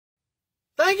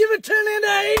Thank you for tuning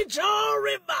into HR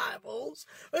Revivals.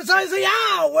 It says the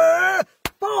hour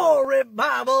for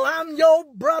revival. I'm your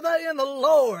brother in the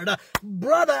Lord,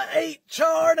 Brother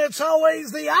HR, and it's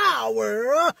always the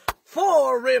hour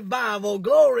for revival.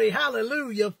 Glory,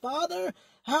 hallelujah. Father,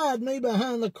 hide me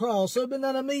behind the cross. So be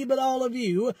none of me, but all of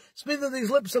you. Speak to these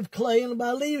lips of clay, and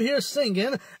by leave here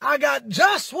singing, I got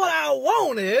just what I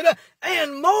wanted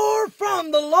and more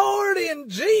from the Lord in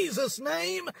Jesus'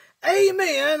 name.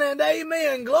 Amen and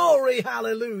amen. Glory,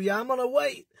 hallelujah. I'm going to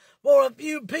wait for a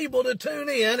few people to tune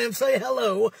in and say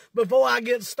hello before I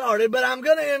get started, but I'm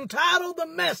going to entitle the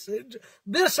message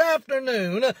this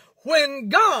afternoon, When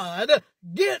God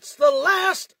Gets the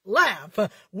Last Laugh.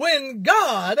 When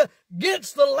God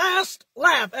Gets the Last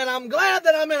Laugh. And I'm glad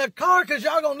that I'm in a car, because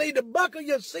y'all going to need to buckle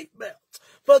your seatbelts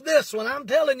for this one. I'm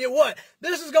telling you what,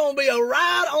 this is going to be a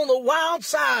ride on the wild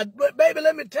side. But baby,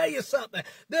 let me tell you something.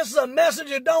 This is a message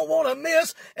you don't want to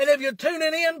miss. And if you're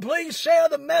tuning in, please share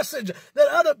the message that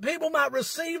other people might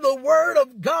receive the word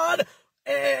of God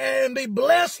and be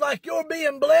blessed like you're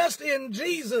being blessed in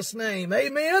Jesus' name.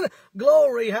 Amen.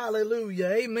 Glory, hallelujah.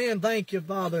 Amen. Thank you,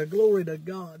 Father. Glory to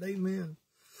God. Amen.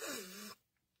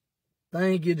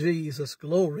 Thank you, Jesus.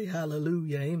 Glory,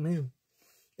 hallelujah. Amen.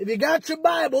 If you got your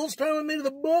Bibles, turn with me to the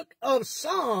book of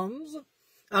Psalms.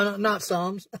 Not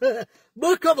Psalms.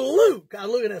 Book of Luke.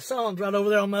 I'm looking at Psalms right over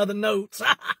there on my other notes.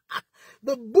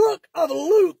 The book of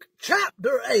Luke,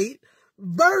 chapter 8,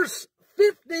 verse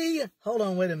 50. Hold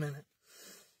on, wait a minute.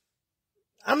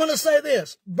 I'm going to say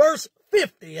this, verse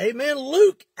 50, amen,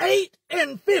 Luke 8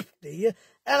 and 50, and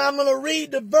I'm going to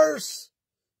read to verse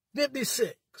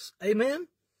 56, amen,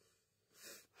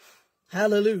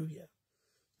 hallelujah.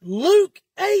 Luke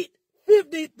 8,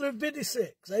 50 through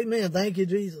 56, amen, thank you,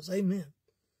 Jesus, amen.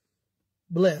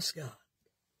 Bless God.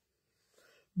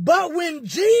 But when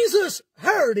Jesus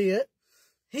heard it,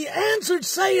 he answered,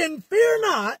 saying, Fear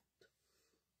not,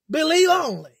 believe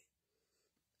only,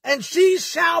 and she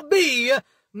shall be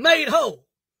made whole.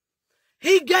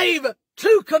 He gave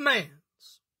two commands.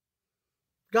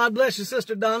 God bless you,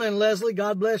 Sister Donna and Leslie.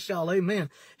 God bless y'all. Amen.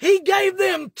 He gave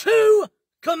them two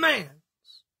commands.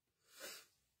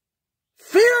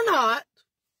 Fear not,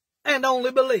 and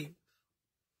only believe.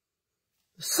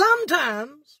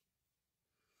 Sometimes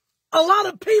a lot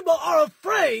of people are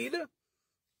afraid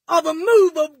of a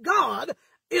move of God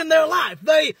in their life.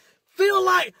 They feel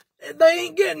like they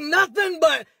ain't getting nothing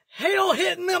but hell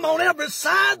hitting them on every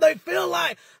side. They feel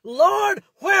like, Lord,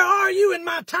 where are you in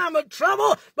my time of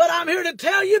trouble? But I'm here to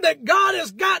tell you that God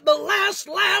has got the last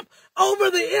laugh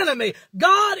over the enemy.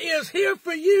 God is here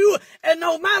for you, and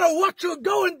no matter what you're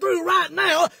going through right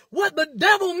now, what the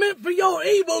devil meant for your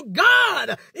evil,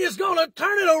 God is going to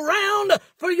turn it around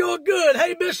for your good.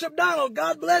 Hey, Bishop Donald,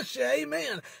 God bless you.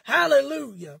 Amen.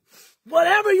 Hallelujah.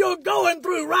 Whatever you're going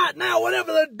through right now,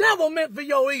 whatever the devil meant for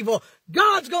your evil,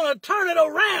 God's going to turn it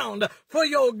around for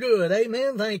your good.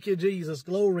 Amen. Thank you, Jesus.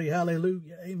 Glory.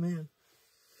 Hallelujah. Amen.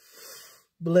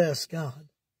 Bless God.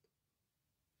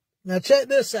 Now check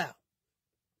this out.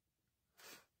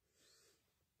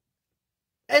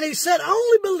 And he said,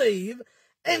 only believe,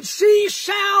 and she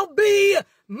shall be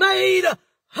made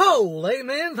whole.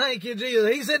 Amen. Thank you,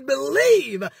 Jesus. He said,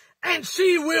 believe, and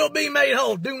she will be made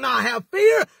whole. Do not have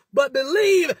fear, but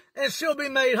believe, and she'll be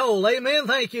made whole. Amen.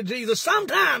 Thank you, Jesus.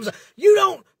 Sometimes you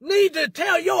don't need to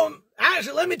tell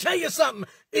actually, let me tell you something.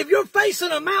 If you're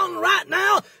facing a mountain right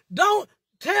now, don't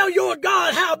tell your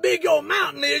God how big your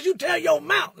mountain is. You tell your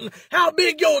mountain how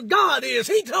big your God is.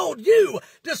 He told you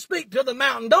to speak to the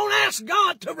mountain. Don't ask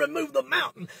God to remove the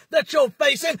mountain that you're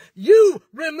facing. You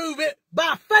remove it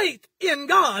by faith in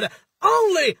God.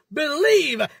 Only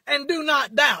believe and do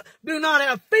not doubt. Do not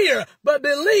have fear, but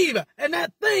believe. And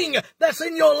that thing that's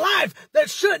in your life that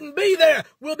shouldn't be there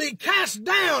will be cast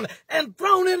down and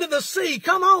thrown into the sea.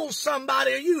 Come on,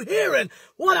 somebody. Are you hearing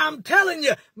what I'm telling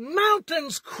you?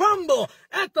 Mountains crumble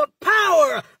at the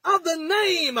power of the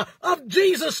name of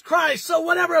Jesus Christ. So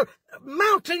whatever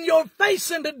mountain you're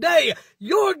facing today,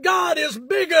 your God is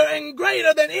bigger and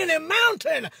greater than any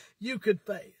mountain you could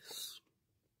face.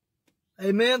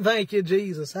 Amen. Thank you,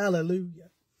 Jesus. Hallelujah.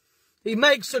 He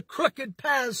makes the crooked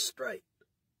paths straight.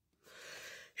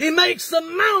 He makes the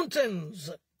mountains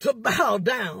to bow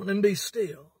down and be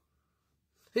still.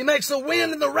 He makes the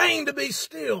wind and the rain to be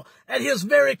still at his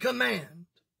very command.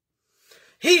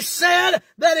 He said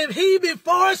that if he be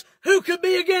for us, who could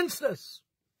be against us?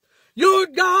 Your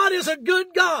God is a good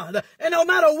God, and no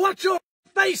matter what you're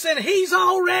facing, he's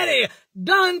already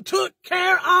done took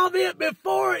care of it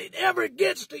before it ever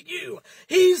gets to you.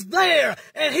 He's there,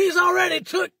 and He's already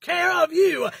took care of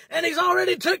you, and He's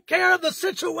already took care of the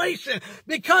situation.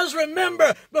 Because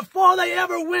remember, before they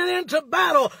ever went into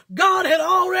battle, God had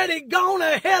already gone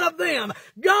ahead of them.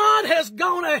 God has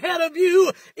gone ahead of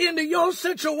you into your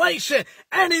situation,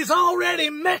 and He's already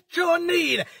met your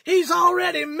need. He's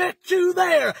already met you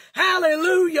there.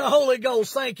 Hallelujah, Holy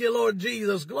Ghost. Thank you, Lord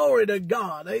Jesus. Glory to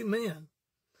God. Amen.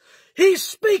 He's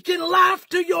speaking life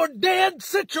to your dead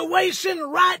situation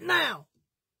right now.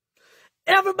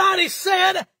 Everybody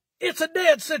said it's a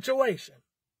dead situation.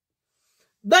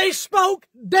 They spoke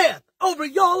death over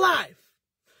your life.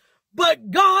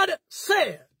 But God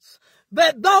says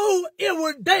that though it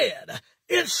were dead,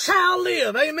 it shall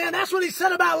live. Amen. That's what He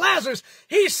said about Lazarus.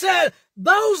 He said,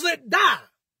 those that die,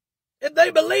 if they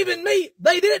believe in me,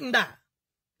 they didn't die.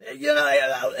 You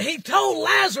know, He told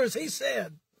Lazarus, He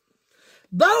said,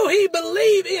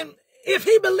 if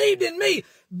he believed in me,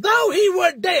 though he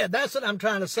were dead, that's what I'm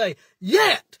trying to say,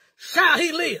 yet shall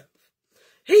he live.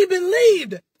 He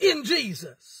believed in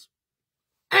Jesus,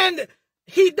 and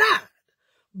he died.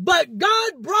 But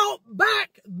God brought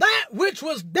back that which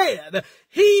was dead.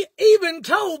 He even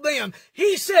told them,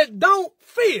 He said, don't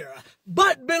fear,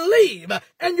 but believe,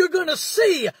 and you're going to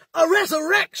see a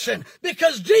resurrection,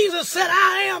 because Jesus said,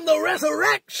 I am the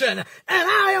resurrection, and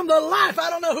I am the life. I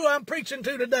don't know who I'm preaching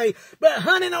to today, but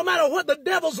honey, no matter what the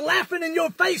devil's laughing in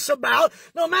your face about,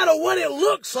 no matter what it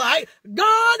looks like,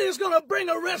 God is going to bring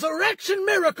a resurrection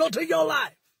miracle to your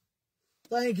life.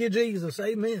 Thank you, Jesus.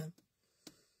 Amen.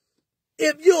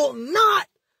 If you'll not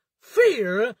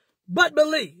fear, but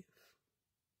believe.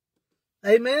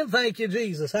 Amen. Thank you,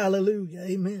 Jesus. Hallelujah.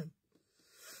 Amen.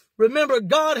 Remember,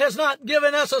 God has not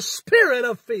given us a spirit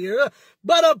of fear,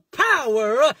 but of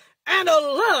power and of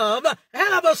love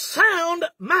and of a sound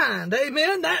mind.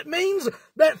 Amen. That means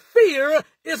that fear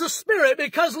is a spirit,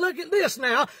 because look at this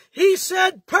now. He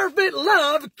said perfect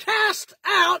love casts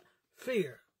out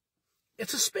fear.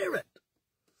 It's a spirit.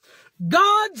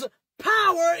 God's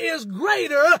power is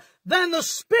greater than the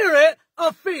spirit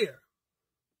of fear.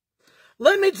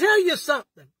 Let me tell you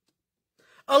something.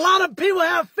 A lot of people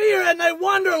have fear and they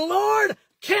wonder, Lord,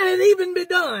 can it even be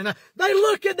done? They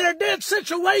look at their dead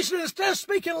situation, and instead of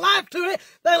speaking life to it,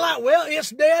 they're like, well,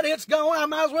 it's dead, it's gone. I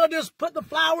might as well just put the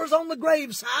flowers on the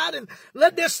graveside and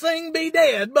let this thing be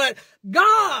dead. But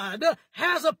God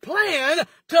has a plan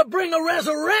to bring a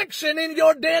resurrection in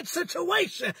your dead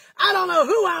situation. I don't know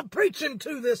who I'm preaching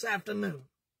to this afternoon,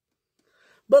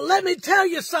 but let me tell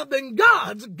you something.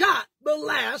 God's got the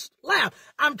last laugh.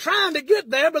 I'm trying to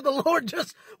get there, but the Lord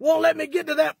just won't let me get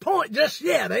to that point just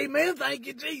yet. Amen. Thank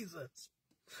you, Jesus.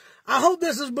 I hope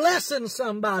this is blessing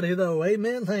somebody, though.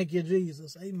 Amen. Thank you,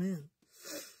 Jesus. Amen.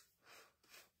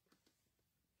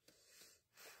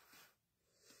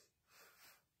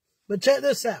 But check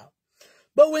this out.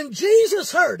 But when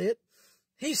Jesus heard it,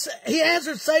 he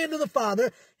answered, saying to the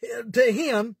Father, to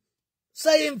him,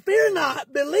 saying, fear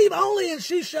not, believe only, and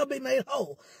she shall be made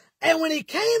whole. And when he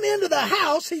came into the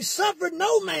house, he suffered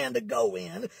no man to go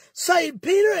in, save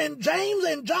Peter and James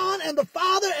and John and the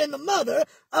father and the mother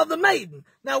of the maiden.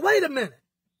 Now, wait a minute.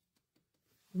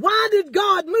 Why did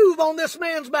God move on this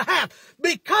man's behalf?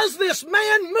 Because this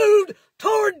man moved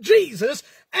toward Jesus,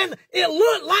 and it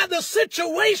looked like the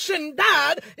situation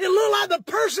died. It looked like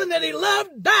the person that he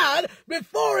loved died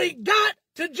before he got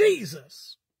to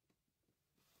Jesus.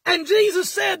 And Jesus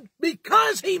said,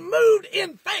 because he moved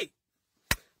in faith,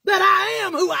 that I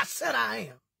am who I said I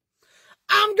am,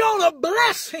 I'm going to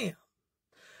bless him,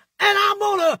 and I'm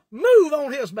going to move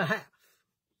on his behalf.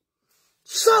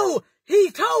 So he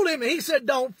told him, he said,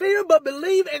 don't fear, but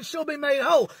believe, and she'll be made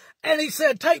whole. And he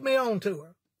said, take me on to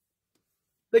her.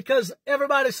 Because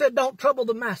everybody said, don't trouble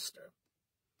the master.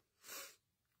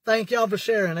 Thank y'all for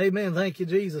sharing. Amen. Thank you,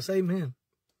 Jesus. Amen.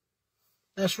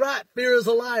 That's right. Fear is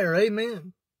a liar.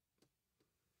 Amen.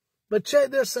 But check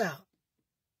this out.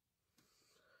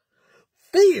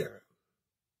 Fear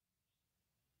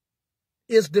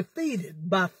is defeated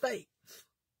by faith.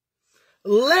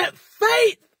 Let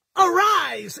faith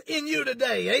arise in you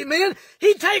today. Amen.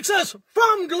 He takes us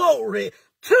from glory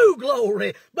to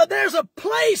glory, but there's a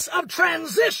place of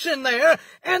transition there,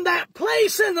 and that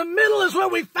place in the middle is where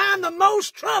we find the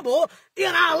most trouble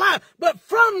in our life. But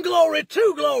from glory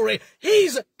to glory,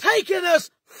 he's taken us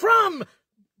from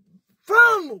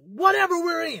whatever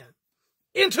we're in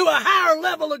into a higher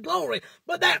level of glory.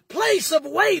 But that place of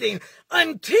waiting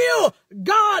until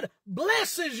God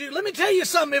blesses you. Let me tell you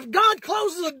something. If God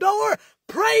closes a door,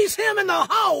 praise him in the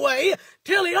hallway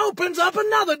till he opens up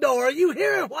another door. Are you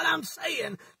hearing what I'm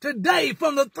saying today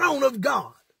from the throne of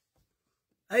God?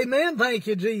 Amen. Thank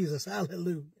you, Jesus.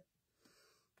 Hallelujah.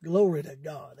 Glory to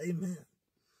God. Amen.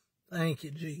 Thank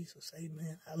you, Jesus.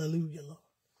 Amen. Hallelujah, Lord.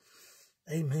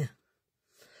 Amen.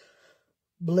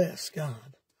 Bless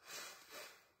God.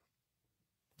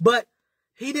 But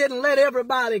he didn't let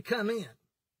everybody come in.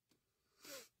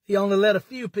 He only let a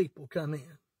few people come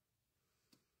in.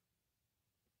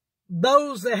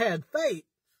 Those that had faith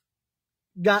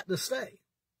got to stay.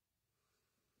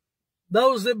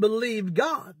 Those that believed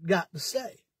God got to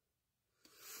stay.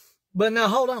 But now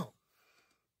hold on.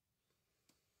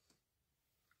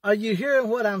 Are you hearing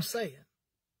what I'm saying?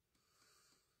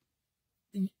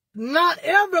 Not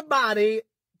everybody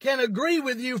can agree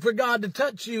with you for God to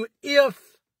touch you if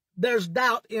there's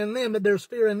doubt in them, if there's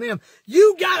fear in them.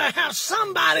 You gotta have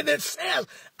somebody that says,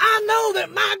 I know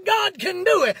that my God can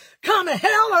do it. Come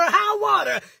hell or high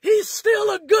water, he's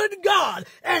still a good God,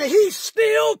 and he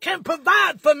still can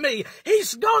provide for me.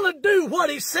 He's gonna do what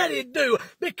he said he'd do,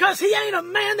 because he ain't a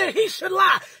man that he should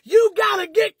lie. You gotta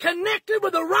get connected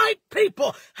with the right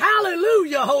people.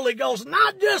 Hallelujah, Holy Ghost.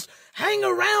 Not just hang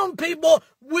around people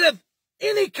with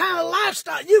any kind of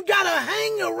lifestyle. You got to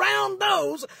hang around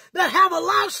those that have a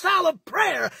lifestyle of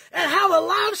prayer and have a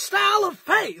lifestyle of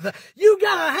faith. You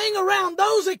got to hang around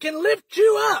those that can lift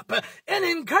you up and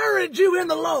encourage you in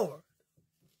the Lord.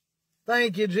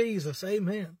 Thank you, Jesus.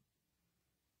 Amen.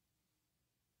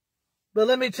 But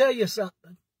let me tell you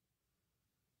something.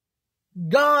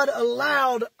 God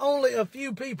allowed only a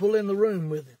few people in the room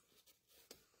with him.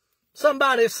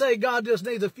 Somebody say God just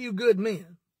needs a few good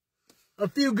men. A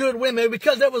few good women,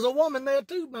 because there was a woman there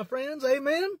too, my friends.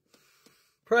 Amen.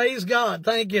 Praise God.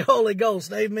 Thank you, Holy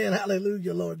Ghost. Amen.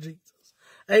 Hallelujah, Lord Jesus.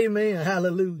 Amen.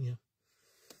 Hallelujah.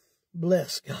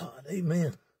 Bless God.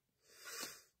 Amen.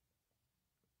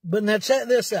 But now check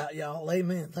this out, y'all.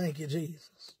 Amen. Thank you,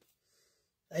 Jesus.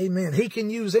 Amen. He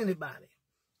can use anybody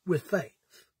with faith.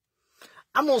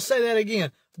 I'm going to say that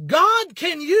again. God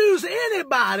can use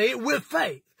anybody with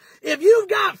faith. If you've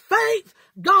got faith,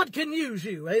 God can use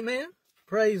you. Amen.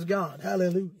 Praise God.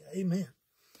 Hallelujah. Amen.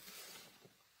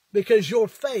 Because your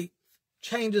faith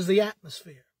changes the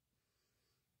atmosphere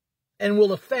and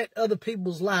will affect other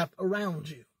people's life around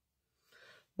you.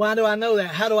 Why do I know that?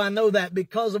 How do I know that?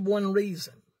 Because of one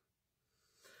reason.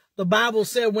 The Bible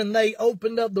said when they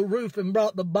opened up the roof and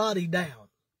brought the body down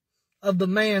of the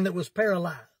man that was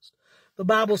paralyzed, the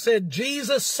Bible said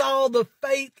Jesus saw the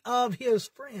faith of his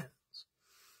friends.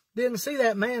 Didn't see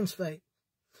that man's faith.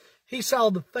 He saw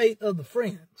the faith of the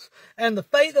friends. And the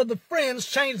faith of the friends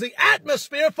changed the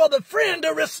atmosphere for the friend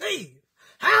to receive.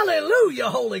 Hallelujah,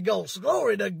 Holy Ghost.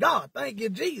 Glory to God. Thank you,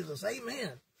 Jesus.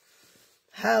 Amen.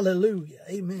 Hallelujah.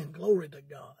 Amen. Glory to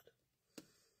God.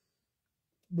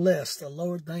 Bless the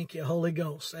Lord. Thank you, Holy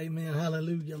Ghost. Amen.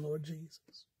 Hallelujah, Lord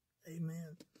Jesus.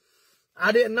 Amen.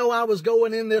 I didn't know I was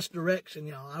going in this direction,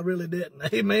 y'all. I really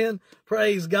didn't. Amen.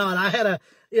 Praise God. I had an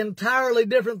entirely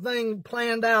different thing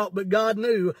planned out, but God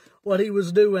knew what he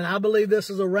was doing. I believe this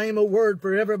is a rhema word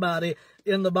for everybody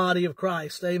in the body of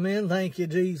Christ. Amen. Thank you,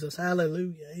 Jesus.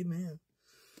 Hallelujah. Amen.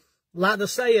 Like the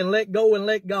saying, let go and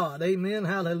let God. Amen.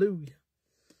 Hallelujah.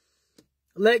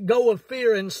 Let go of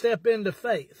fear and step into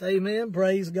faith. Amen.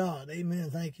 Praise God. Amen.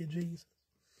 Thank you, Jesus.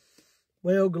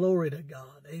 Well, glory to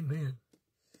God. Amen.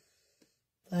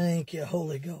 Thank you,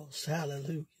 Holy Ghost.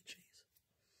 Hallelujah, Jesus.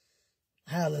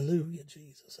 Hallelujah,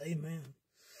 Jesus. Amen.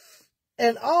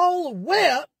 And all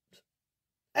wept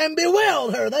and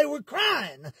bewailed her. They were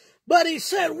crying. But he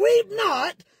said, weep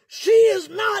not. She is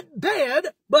not dead,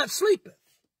 but sleepeth.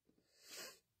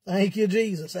 Thank you,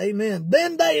 Jesus. Amen.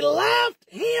 Then they laughed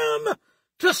him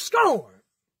to scorn,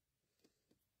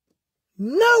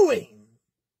 knowing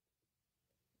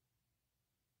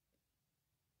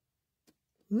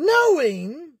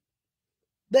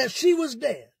that she was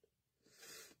dead.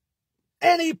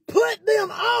 And he put them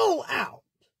all out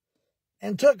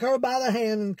and took her by the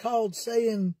hand and called,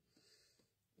 saying,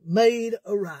 Maid,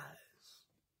 arise.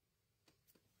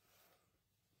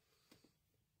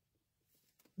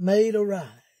 Maid, arise.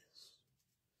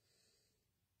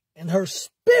 And her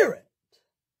spirit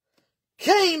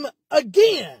came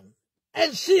again,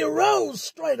 and she arose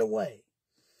straightway.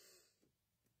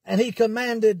 And he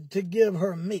commanded to give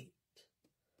her meat.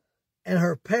 And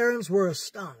her parents were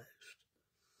astonished.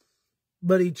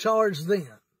 But he charged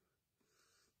them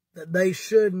that they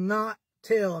should not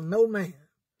tell no man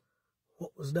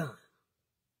what was done.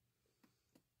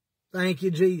 Thank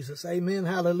you, Jesus. Amen.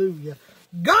 Hallelujah.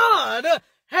 God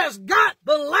has got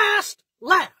the last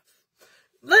laugh.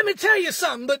 Let me tell you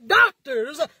something. The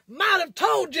doctors might have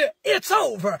told you it's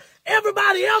over.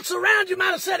 Everybody else around you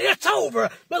might have said it's over.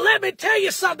 But let me tell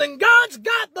you something. God's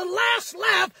got the last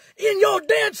laugh, in your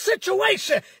dead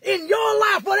situation, in your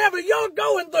life, whatever you're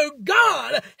going through,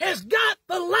 God has got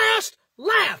the last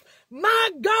laugh. My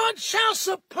God shall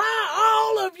supply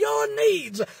all of your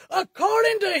needs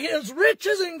according to his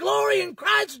riches and glory in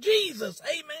Christ Jesus.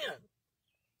 Amen.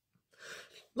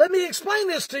 Let me explain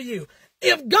this to you.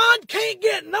 If God can't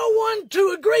get no one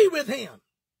to agree with him,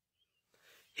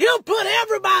 he'll put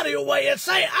everybody away and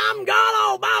say, I'm God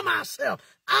all by myself.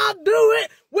 I'll do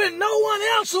it when no one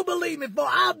else will believe me for.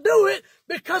 I'll do it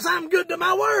because I'm good to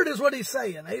my word is what he's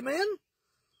saying. Amen.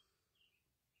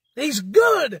 He's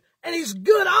good, and he's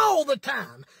good all the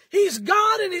time. He's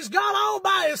God, and he's God all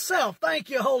by himself. Thank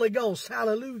you, Holy Ghost.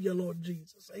 Hallelujah, Lord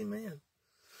Jesus. Amen.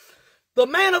 The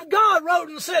man of God wrote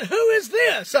and said, who is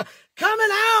this coming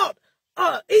out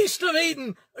east of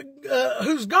Eden,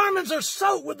 whose garments are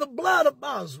soaked with the blood of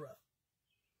Basra?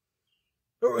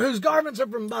 Or whose garments are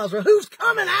from Basra? Who's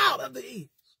coming out of the east?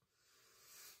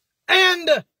 And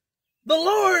the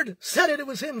Lord said it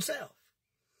was himself.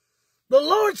 The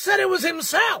Lord said it was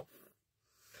himself.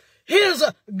 His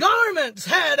garments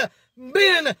had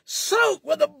been soaked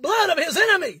with the blood of his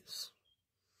enemies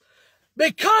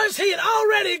because he had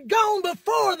already gone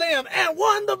before them and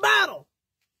won the battle.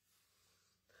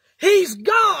 He's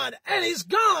God, and he's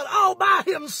God all by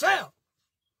himself.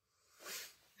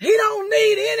 He don't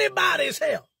need anybody's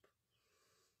help.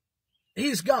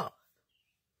 He's God.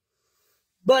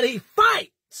 But he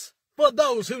fights for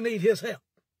those who need his help.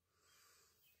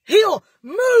 He'll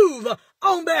move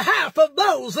on behalf of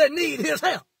those that need his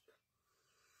help.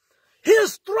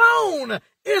 His throne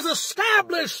is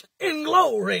established in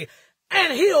glory,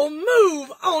 and he'll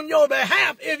move on your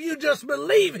behalf if you just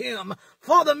believe him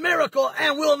for the miracle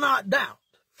and will not doubt.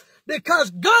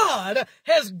 Because God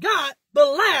has got the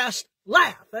last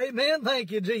laugh. Amen.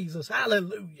 Thank you, Jesus.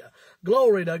 Hallelujah.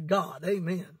 Glory to God.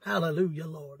 Amen. Hallelujah,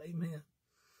 Lord. Amen.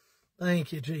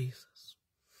 Thank you, Jesus.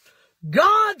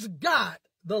 God's got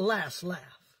the last laugh.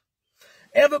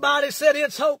 Everybody said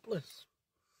it's hopeless.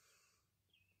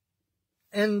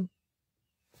 And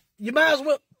you might as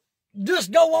well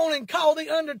just go on and call the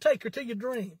undertaker to your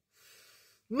dream.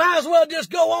 Might as well just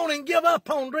go on and give up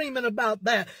on dreaming about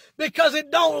that because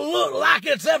it don't look like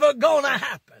it's ever going to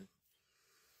happen.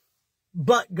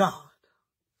 But God.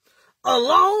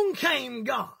 Along came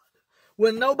God.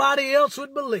 When nobody else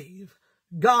would believe,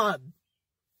 God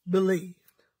believed.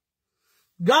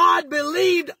 God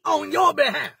believed on your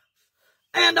behalf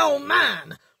and on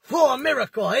mine for a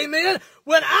miracle. Amen.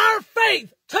 When our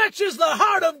faith touches the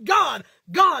heart of God,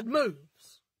 God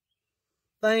moves.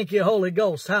 Thank you, Holy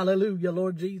Ghost. Hallelujah,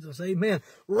 Lord Jesus. Amen.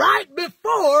 Right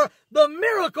before the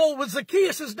miracle with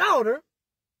Zacchaeus' daughter,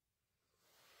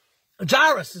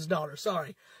 Jairus' daughter.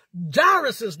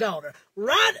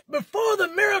 Right before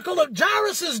the miracle of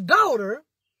Jairus' daughter,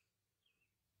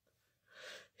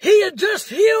 he had just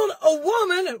healed a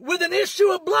woman with an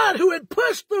issue of blood who had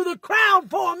pushed through the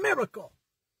crowd for a miracle.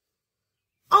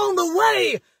 On the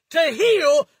way to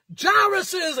heal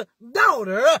Jairus'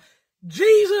 daughter,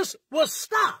 Jesus was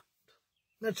stopped.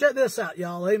 Now check this out,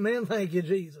 y'all. Amen. Thank you,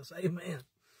 Jesus. Amen.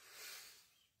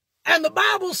 And the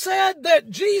Bible said that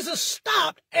Jesus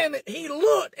stopped and he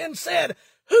looked and said,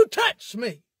 who touched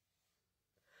me?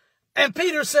 And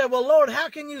Peter said, well, Lord, how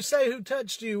can you say who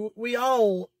touched you? We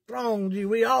all thronged you.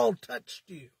 We all touched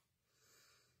you.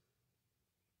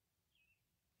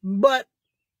 But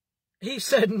he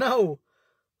said, no,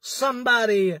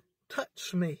 somebody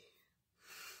touched me.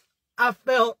 I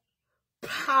felt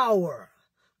power,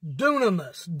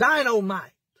 dunamis,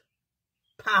 dynamite,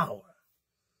 power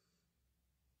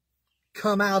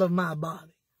come out of my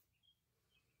body.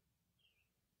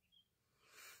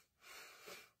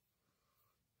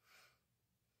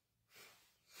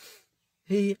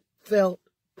 He felt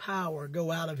power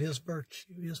go out of his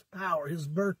virtue, his power, his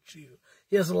virtue,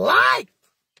 his life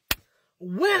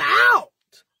went out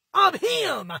of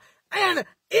him and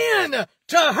into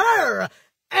her.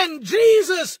 And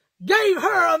Jesus gave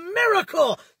her a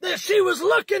miracle that she was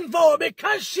looking for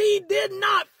because she did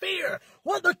not fear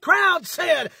what the crowd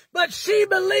said, but she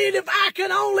believed if I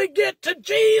can only get to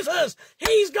Jesus,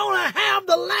 he's going to have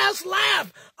the last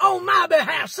laugh on my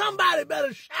behalf. Somebody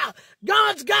better shout.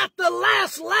 God's got the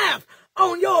last laugh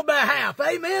on your behalf.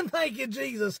 Amen. Thank you,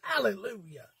 Jesus.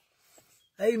 Hallelujah.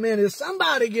 Amen. Is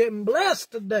somebody getting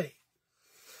blessed today?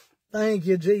 Thank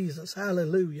you, Jesus.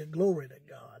 Hallelujah. Glory to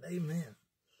God. Amen.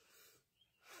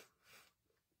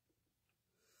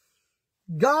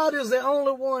 God is the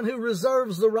only one who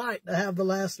reserves the right to have the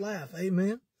last laugh.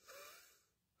 Amen.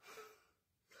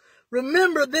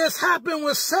 Remember, this happened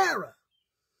with Sarah.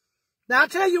 Now, I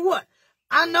tell you what,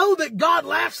 I know that God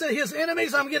laughs at his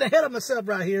enemies. I'm getting ahead of myself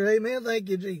right here. Amen. Thank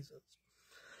you, Jesus.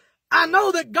 I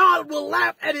know that God will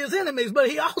laugh at his enemies, but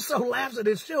he also laughs at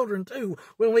his children too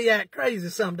when we act crazy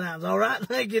sometimes, all right?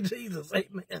 Thank you, Jesus.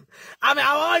 Amen. I mean,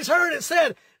 I've always heard it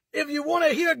said, if you want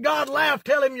to hear God laugh,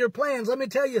 tell him your plans. Let me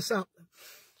tell you something.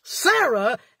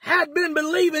 Sarah had been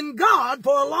believing God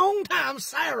for a long time.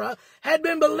 Sarah had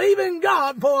been believing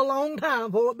God for a long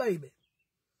time for a baby.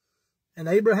 And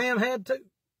Abraham had too.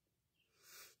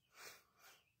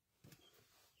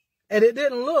 And it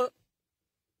didn't look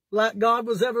like God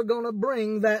was ever going to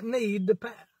bring that need to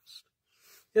pass.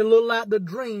 It looked like the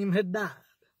dream had died.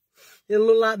 It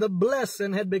looked like the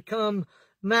blessing had become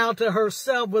now to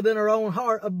herself within her own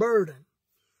heart a burden.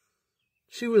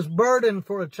 She was burdened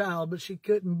for a child, but she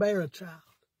couldn't bear a child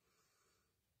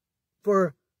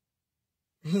for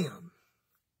him.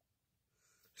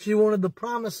 She wanted the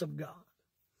promise of God,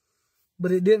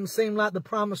 but it didn't seem like the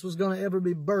promise was going to ever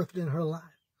be birthed in her life.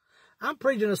 I'm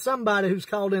preaching to somebody who's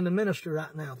called into ministry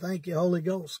right now. Thank you, Holy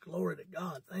Ghost. Glory to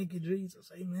God. Thank you,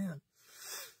 Jesus. Amen.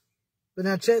 But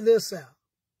now check this out.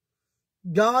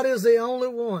 God is the only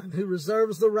one who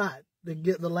reserves the right to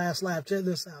get the last laugh. Check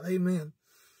this out. Amen.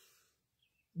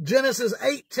 Genesis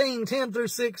 18:10 through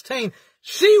 16.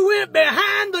 She went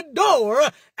behind the door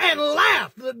and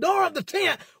laughed, the door of the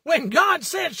tent. When God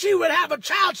said she would have a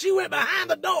child, she went behind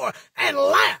the door and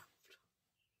laughed.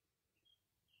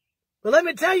 But let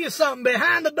me tell you something.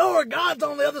 Behind the door, God's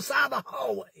on the other side of the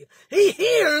hallway. He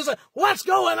hears what's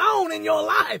going on in your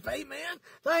life. Amen.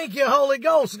 Thank you, Holy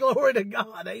Ghost. Glory to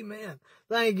God. Amen.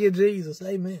 Thank you, Jesus.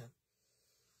 Amen.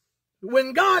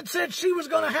 When God said she was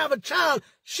going to have a child,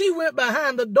 she went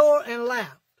behind the door and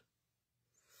laughed.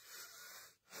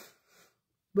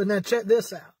 But now check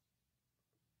this out.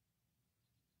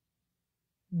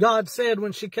 God said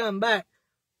when she come back,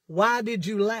 why did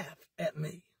you laugh at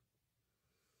me?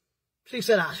 She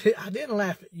said, I didn't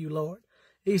laugh at you, Lord.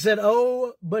 He said,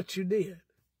 oh, but you did.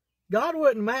 God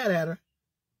wasn't mad at her.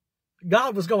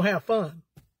 God was going to have fun.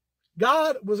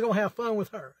 God was going to have fun with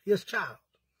her, his child.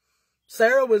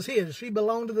 Sarah was his. She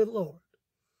belonged to the Lord.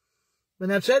 But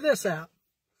now check this out.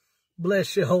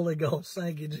 Bless you, Holy Ghost.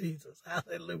 Thank you, Jesus.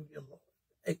 Hallelujah, Lord.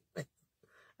 Amen.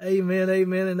 Amen,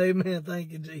 amen, and amen.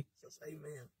 Thank you, Jesus.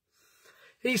 Amen.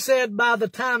 He said, by the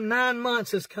time 9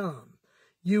 months has come,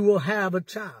 you will have a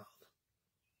child.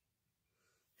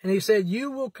 And he said,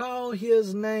 you will call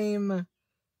his name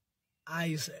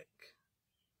Isaac.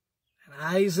 And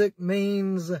Isaac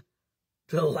means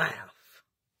to laugh.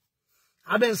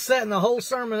 I've been setting the whole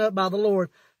sermon up by the Lord.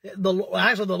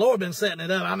 Actually, the Lord been setting it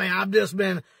up. I mean, I've just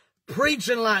been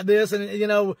preaching like this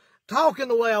and, talking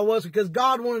the way I was because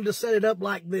God wanted to set it up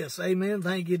like this. Amen.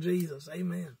 Thank you, Jesus.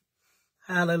 Amen.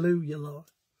 Hallelujah, Lord.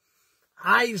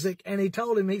 Isaac, and he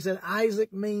told him, he said,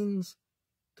 Isaac means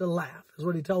to laugh, is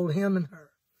what he told him and her.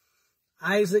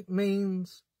 Isaac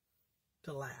means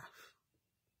to laugh.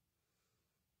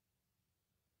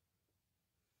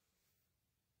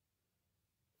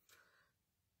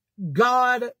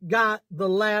 God got the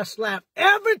last laugh.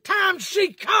 Every time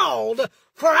she called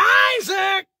for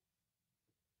Isaac,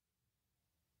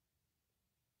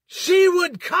 she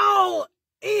would call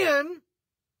in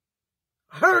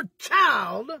her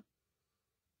child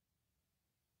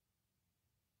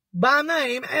by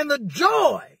name, and the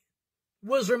joy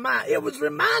was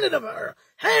reminded of her.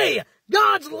 Hey,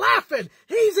 God's laughing.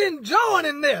 He's enjoying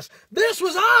in this. This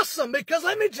was awesome because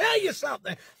let me tell you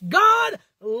something. God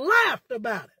laughed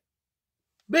about it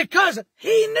because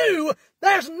he knew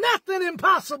there's nothing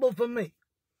impossible for me.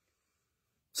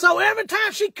 So every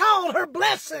time she called her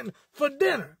blessing for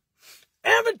dinner,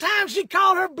 every time she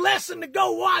called her blessing to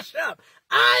go wash up,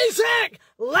 Isaac,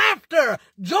 laughter,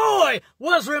 joy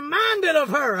was reminded of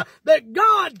her that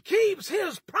God keeps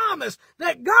his promise,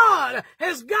 that God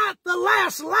has got the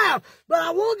last laugh. But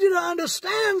I want you to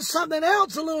understand something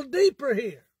else a little deeper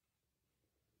here.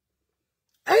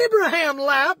 Abraham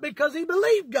laughed because he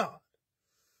believed God.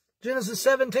 Genesis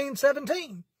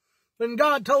 17:17. When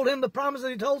God told him the promise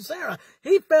that he told Sarah,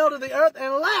 he fell to the earth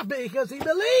and laughed because he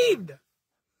believed.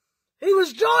 He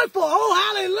was joyful.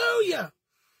 Oh, hallelujah.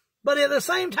 But at the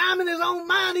same time, in his own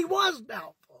mind, he was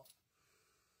doubtful.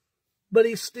 But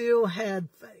he still had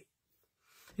faith.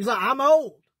 He's like, I'm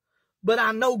old, but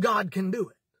I know God can do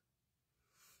it.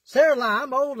 Sarah, like,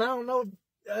 I'm old, and I don't know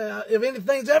if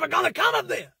anything's ever going to come of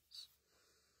this.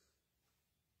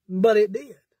 But it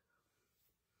did.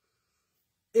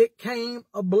 It came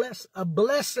a blessing. A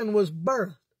blessing was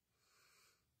birthed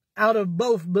out of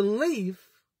both belief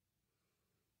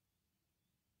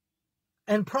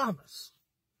and promise.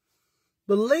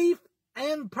 Belief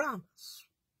and promise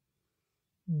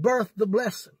birthed the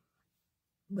blessing.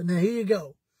 But now here you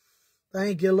go.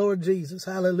 Thank you, Lord Jesus.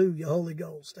 Hallelujah, Holy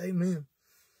Ghost. Amen.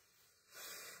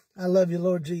 I love you,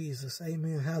 Lord Jesus.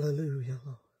 Amen. Hallelujah,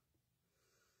 Lord.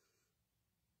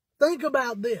 Think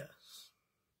about this.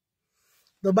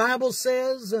 The Bible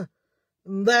says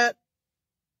that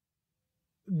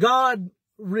God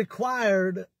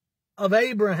required of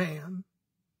Abraham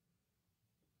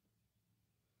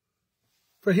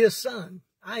for his son,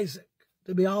 Isaac,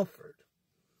 to be offered.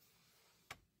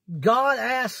 God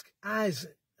asked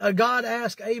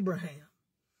Abraham,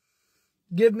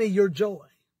 give me your joy.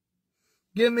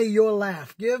 Give me your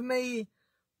laugh. Give me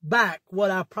back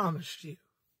what I promised you.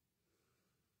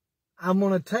 I'm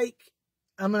going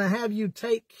to have you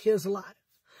take his life.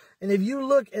 And if you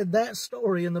look at that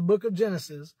story in the book of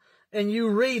Genesis and you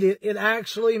read it, it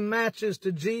actually matches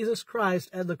to Jesus Christ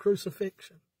at the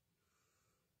crucifixion.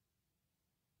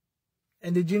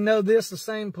 And did you know this? The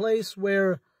same place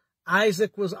where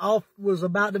Isaac was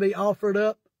about to be offered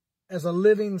up as a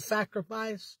living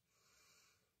sacrifice.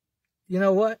 You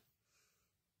know what?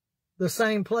 The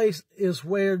same place is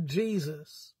where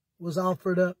Jesus was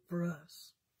offered up for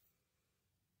us.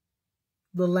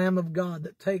 The Lamb of God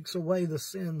that takes away the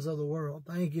sins of the world.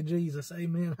 Thank you, Jesus.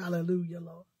 Amen. Hallelujah,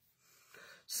 Lord.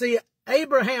 See,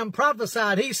 Abraham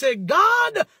prophesied. He said,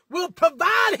 God will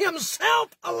provide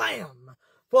himself a lamb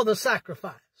for the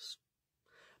sacrifice.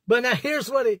 But now here's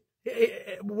what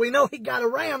we know he got a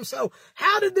ram. So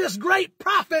how did this great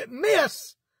prophet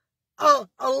miss a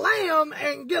lamb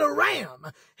and get a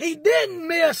ram? He didn't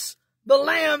miss the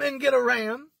lamb and get a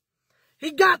ram.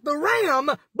 He got the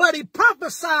ram, but he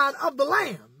prophesied of the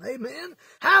lamb. Amen.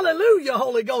 Hallelujah,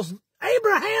 Holy Ghost.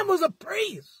 Abraham was a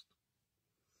priest.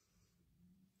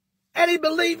 And he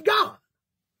believed God.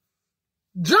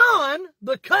 John,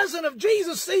 the cousin of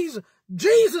Jesus, sees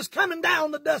Jesus coming down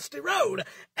the dusty road.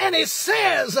 And he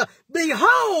says,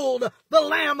 behold the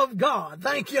Lamb of God.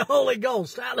 Thank you, Holy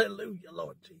Ghost. Hallelujah,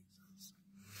 Lord Jesus.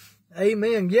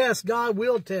 Amen. Yes, God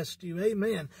will test you.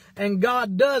 Amen. And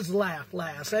God does laugh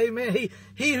last. Amen.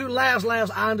 He who laughs,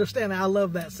 laughs. I understand. I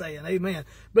love that saying. Amen.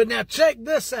 But now check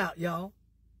this out, y'all.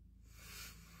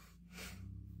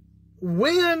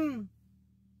 When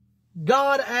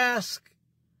God asked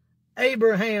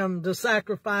Abraham to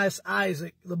sacrifice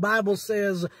Isaac, the Bible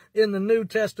says in the New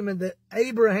Testament that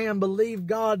Abraham believed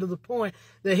God to the point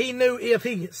that he knew if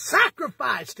he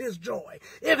sacrificed his joy,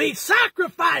 if he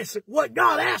sacrificed what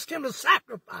God asked him to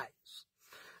sacrifice,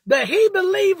 that he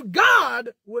believed God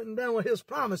wouldn't done with his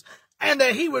promise and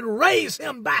that he would raise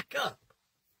him back up.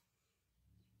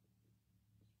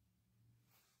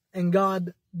 And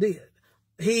God did.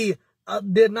 He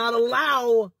did not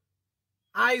allow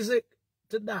Isaac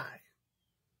to die.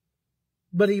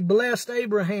 But he blessed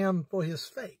Abraham for his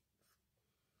faith.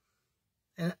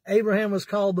 And Abraham was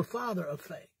called the father of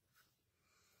faith.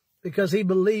 Because he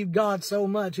believed God so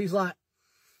much. He's like,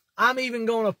 I'm even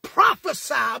going to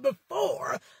prophesy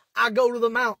before I go to the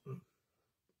mountain.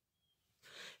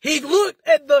 He looked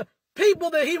at the people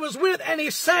that he was with and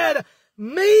he said,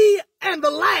 me and the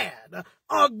lad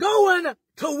are going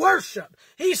to worship.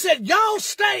 He said, y'all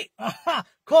stay.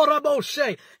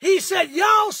 He said,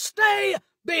 y'all stay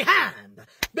behind,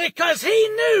 because he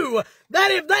knew that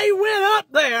if they went up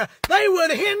there, they would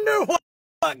hinder what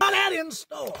God had in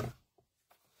store.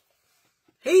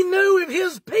 He knew if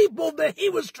his people that he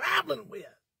was traveling with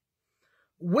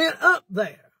went up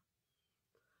there,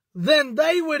 then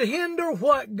they would hinder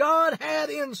what God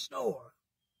had in store.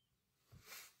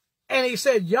 And he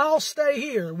said, y'all stay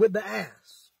here with the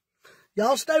ass.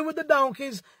 Y'all stay with the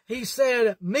donkeys. He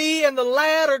said, me and the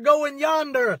lad are going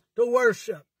yonder to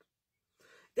worship.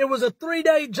 It was a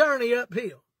 3-day journey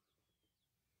uphill.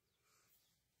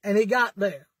 And he got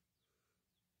there.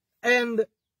 And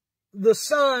the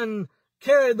son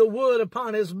carried the wood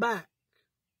upon his back.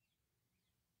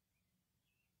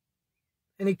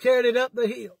 And he carried it up the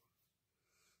hill.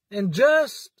 And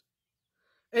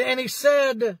he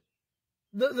said,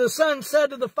 the son said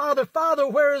to the father, Father,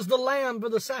 where is the lamb for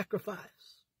the sacrifice?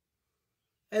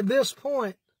 At this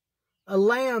point, a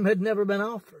lamb had never been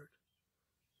offered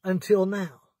until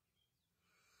now.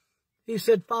 He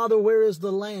said, Father, where is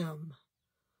the lamb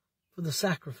for the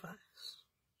sacrifice?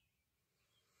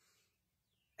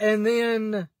 And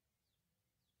then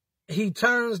he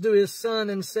turns to his son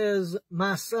and says,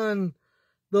 my son,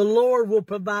 the Lord will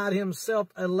provide himself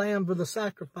a lamb for the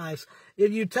sacrifice.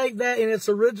 If you take that in its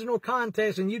original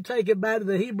context and you take it back to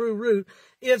the Hebrew root,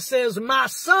 it says, my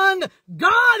son,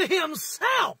 God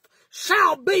himself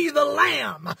shall be the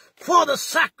lamb for the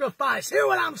sacrifice. Hear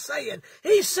what I'm saying?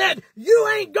 He said, you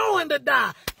ain't going to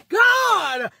die.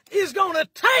 God is going to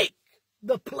take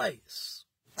the place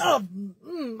of,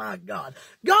 my God.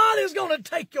 God is going to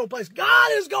take your place.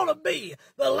 God is going to be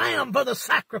the lamb for the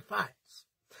sacrifice.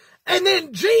 And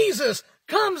then Jesus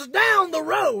comes down the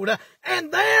road,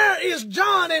 and there is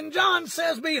John, and John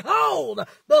says, behold,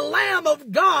 the Lamb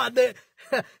of God that,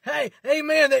 hey,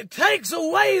 amen, that takes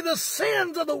away the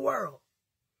sins of the world.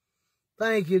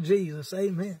 Thank you, Jesus.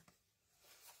 Amen.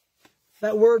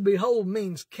 That word behold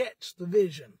means catch the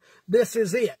vision. This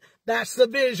is it. That's the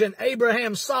vision.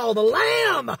 Abraham saw the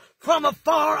Lamb from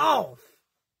afar off.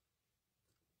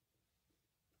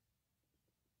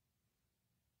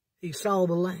 He saw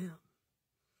the Lamb.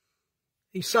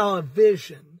 He saw a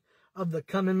vision of the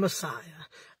coming Messiah.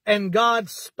 And God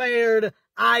spared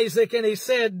Isaac, and he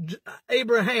said,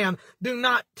 Abraham, do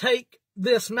not take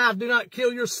this knife, do not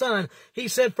kill your son. He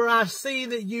said, for I see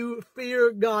that you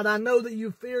fear God. I know that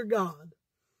you fear God,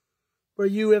 for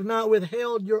you have not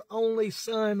withheld your only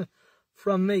son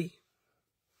from me.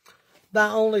 Thy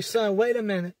only son. Wait a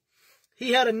minute.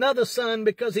 He had another son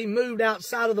because he moved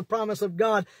outside of the promise of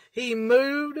God. He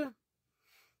moved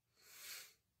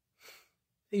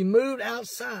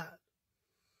outside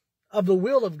of the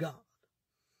will of God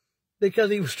because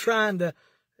he was trying to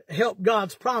help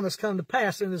God's promise come to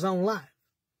pass in his own life.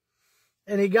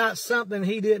 And he got something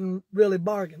he didn't really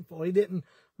bargain for. He didn't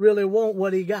really want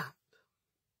what he got.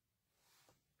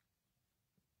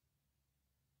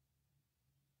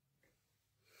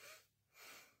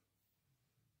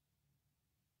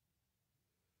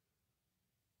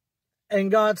 And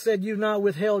God said, you've not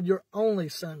withheld your only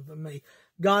son from me.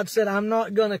 God said, I'm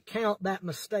not going to count that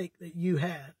mistake that you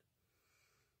had.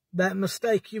 That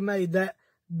mistake you made,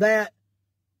 that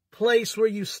place where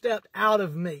you stepped out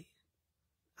of me.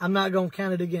 I'm not going to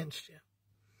count it against you.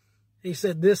 He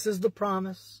said, this is the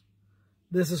promise.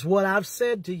 This is what I've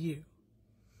said to you.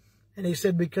 And he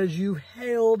said, because you've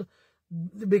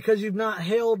not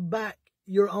held back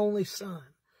your only son,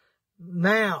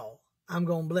 now I'm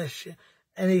going to bless you.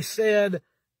 And he said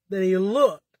that he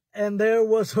looked, and there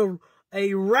was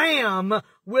a ram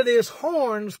with his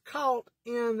horns caught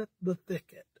in the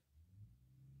thicket.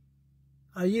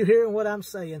 Are you hearing what I'm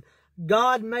saying?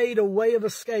 God made a way of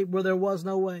escape where there was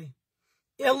no way.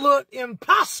 It looked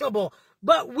impossible,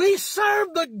 but we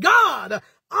serve the God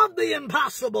of the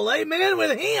impossible. Amen.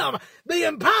 With him, the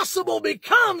impossible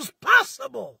becomes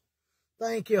possible.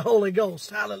 Thank you, Holy Ghost.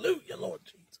 Hallelujah, Lord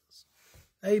Jesus.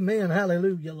 Amen.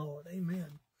 Hallelujah, Lord.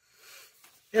 Amen.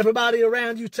 Everybody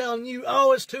around you telling you,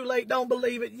 oh, it's too late. Don't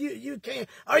believe it. You can't.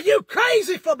 Are you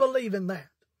crazy for believing that?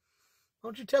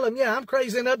 Won't you tell him, yeah, I'm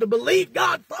crazy enough to believe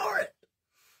God for it.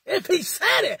 If he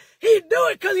said it, he'd do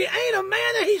it because he ain't a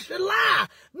man that he should lie,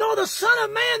 nor the son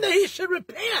of man that he should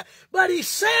repent. But he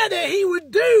said that he would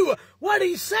do what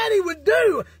he said he would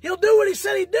do. He'll do what he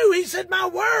said he'd do. He said, my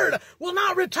word will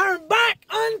not return back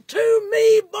unto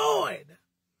me void,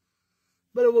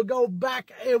 but it will go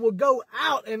back, it will go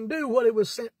out and do what it was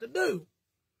sent to do.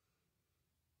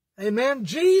 Amen.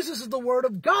 Jesus is the Word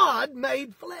of God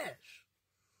made flesh.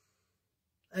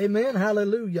 Amen.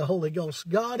 Hallelujah, Holy Ghost.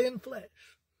 God in flesh.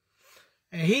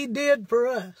 And he did for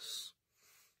us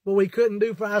what we couldn't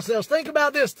do for ourselves. Think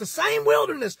about this. The same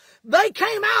wilderness they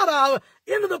came out of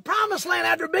into the promised land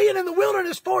after being in the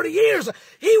wilderness 40 years.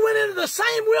 He went into the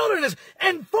same wilderness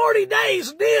and 40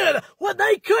 days did what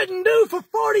they couldn't do for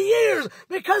 40 years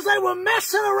because they were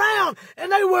messing around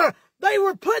and they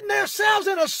were putting themselves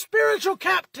in a spiritual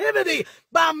captivity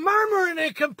by murmuring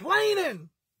and complaining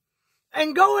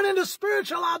and going into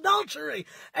spiritual adultery.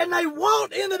 And they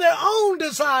walked into their own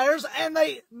desires and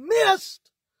they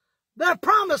missed their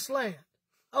promised land.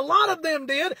 A lot of them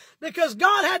did because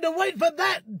God had to wait for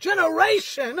that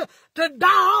generation to die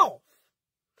off.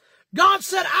 God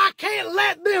said, I can't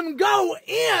let them go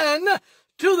in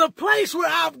to the place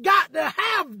where I've got to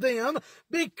have them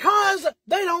because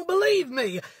they don't believe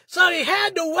me. So he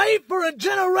had to wait for a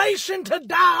generation to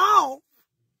die off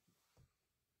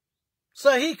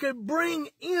so he could bring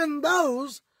in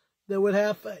those that would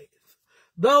have faith,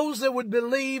 those that would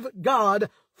believe God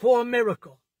for a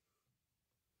miracle.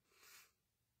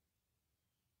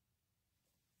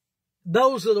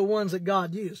 Those are the ones that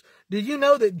God used. Did you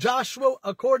know that Joshua,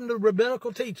 according to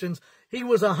rabbinical teachings, he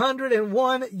was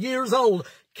 101 years old.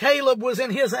 Caleb was in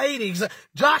his 80s.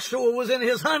 Joshua was in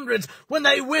his hundreds when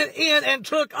they went in and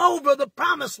took over the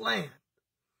promised land.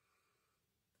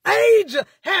 Age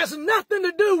has nothing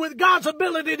to do with God's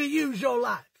ability to use your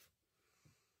life.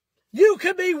 You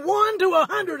could be 1 to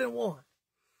 101.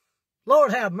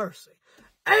 Lord have mercy.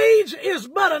 Age is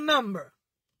but a number.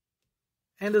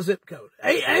 And a zip code.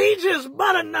 Age is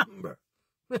but a number.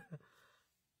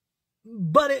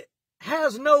 But it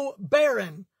has no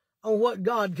bearing on what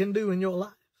God can do in your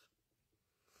life.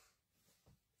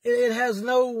 It has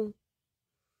no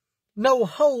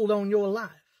hold on your life.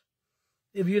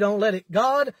 if you don't let it.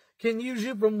 God can use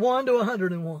you from 1 to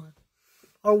 101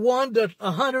 or 1 to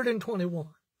 121,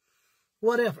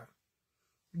 whatever.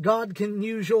 God can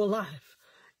use your life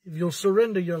if you'll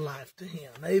surrender your life to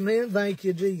Him. Amen. Thank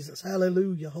you, Jesus.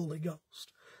 Hallelujah, Holy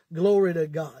Ghost. Glory to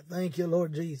God. Thank you,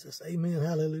 Lord Jesus. Amen.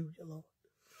 Hallelujah, Lord.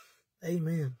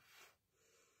 Amen.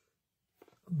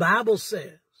 Bible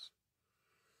says,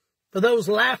 for those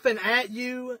laughing at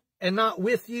you and not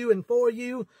with you and for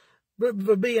you, but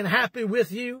for being happy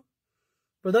with you,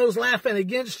 for those laughing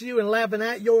against you and laughing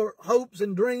at your hopes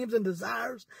and dreams and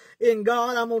desires in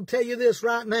God, I'm going to tell you this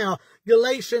right now.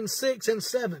 Galatians 6 and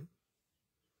 7.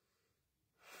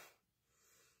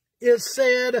 It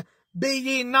said, be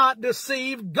ye not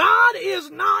deceived. God is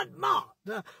not mocked.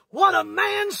 What a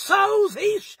man sows,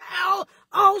 he shall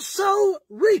also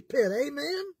reap it.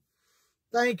 Amen.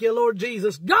 Thank you, Lord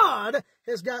Jesus. God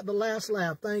has got the last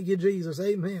laugh. Thank you, Jesus.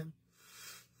 Amen.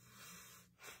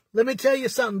 Let me tell you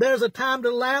something. There's a time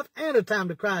to laugh and a time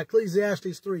to cry.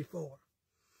 Ecclesiastes 3:4.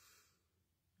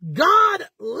 God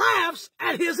laughs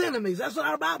at his enemies. That's what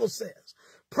our Bible says.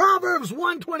 Proverbs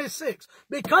 1:26.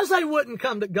 Because they wouldn't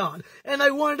come to God and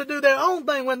they wanted to do their own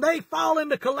thing, when they fall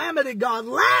into calamity, God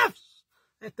laughs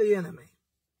at the enemy.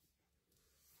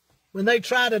 When they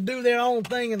try to do their own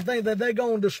thing and think that they're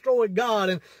going to destroy God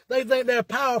and they think they're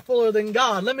powerfuler than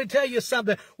God. Let me tell you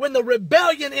something. When the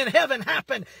rebellion in heaven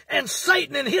happened and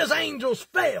Satan and his angels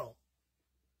fell,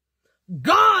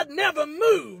 God never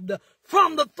moved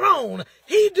from the throne.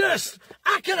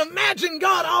 I can imagine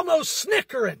God almost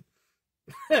snickering.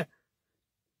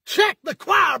 Check the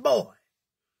choir boy.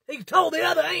 He told the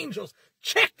other angels,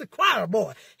 check the choir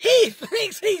boy. He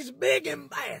thinks he's big and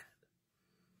bad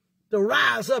to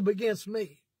rise up against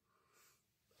me.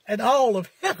 And all of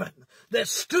heaven that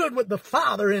stood with the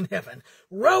Father in heaven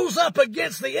rose up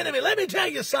against the enemy. Let me tell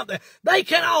you something. They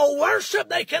can all worship,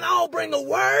 they can all bring a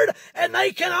word, and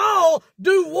they can all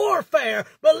do warfare.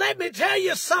 But let me tell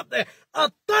you something.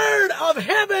 A third of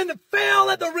heaven fell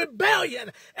at the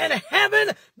rebellion, and heaven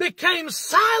became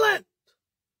silent.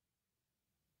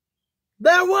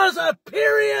 There was a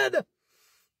period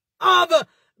of,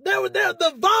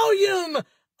 the volume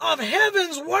of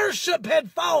heaven's worship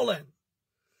had fallen.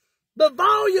 The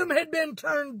volume had been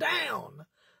turned down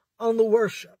on the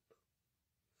worship,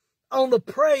 on the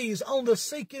praise, on the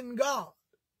seeking God.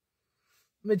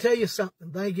 Let me tell you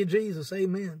something. Thank you, Jesus.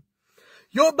 Amen.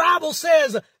 Your Bible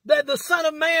says that the Son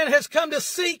of Man has come to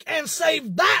seek and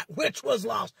save that which was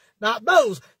lost. Not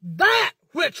those, that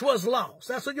which was lost.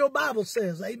 That's what your Bible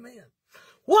says. Amen.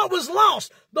 What was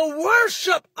lost? The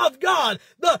worship of God,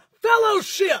 the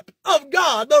fellowship of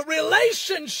God, the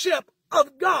relationship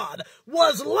of God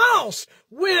was lost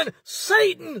when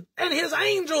Satan and his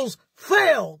angels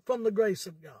fell from the grace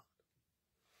of God.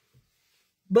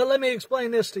 But let me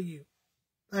explain this to you.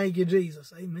 Thank you,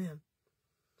 Jesus. Amen.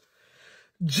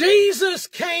 Jesus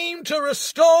came to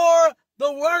restore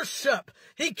the worship.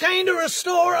 He came to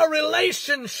restore a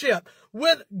relationship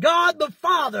with God the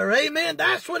Father. Amen.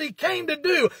 That's what he came to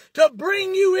do, to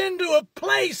bring you into a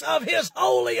place of his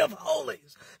holy of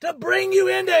holies, to bring you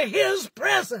into his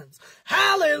presence.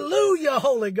 Hallelujah,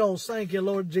 Holy Ghost. Thank you,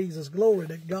 Lord Jesus. Glory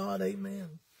to God. Amen.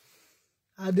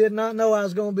 I did not know I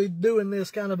was going to be doing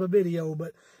this kind of a video,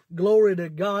 but glory to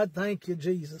God. Thank you,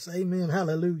 Jesus. Amen.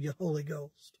 Hallelujah, Holy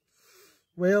Ghost.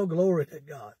 Well, glory to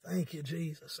God. Thank you,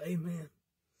 Jesus. Amen.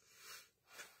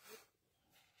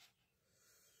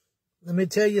 Let me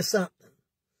tell you something.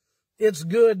 It's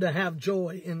good to have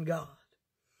joy in God,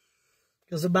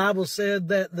 because the Bible said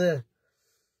that the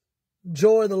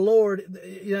joy of the Lord,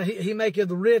 he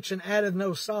maketh rich and addeth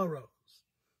no sorrows.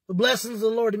 The blessings of the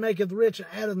Lord, he maketh rich and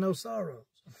addeth no sorrows.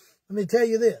 Let me tell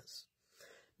you this.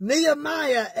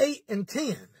 Nehemiah 8 and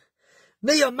 10.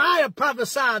 Nehemiah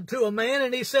prophesied to a man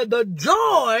and he said, the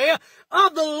joy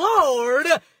of the Lord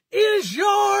is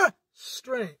your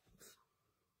strength.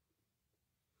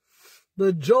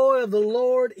 The joy of the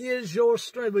Lord is your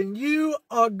strength. When you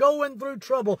are going through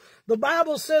trouble, the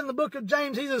Bible said in the book of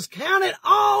James, he says, count it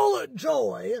all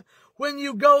joy when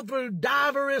you go through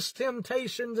diverse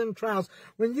temptations and trials.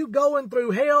 When you're going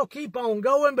through hell, keep on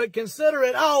going, but consider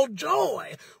it all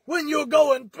joy when you're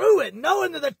going through it,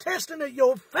 knowing that the testing of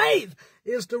your faith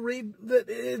is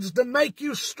to make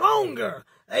you stronger.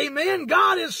 Amen.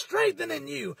 God is strengthening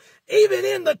you, even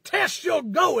in the test you're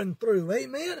going through.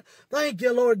 Amen. Thank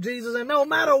you, Lord Jesus. And no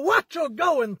matter what you're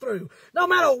going through, no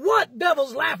matter what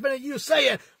devil's laughing at you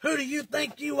saying, who do you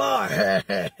think you are?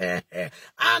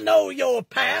 I know your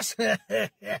past.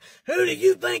 Who do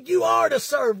you think you are to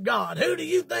serve God? Who do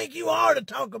you think you are to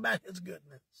talk about his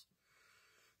goodness?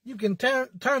 You can turn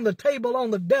the table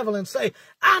on the devil and say,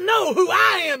 I know who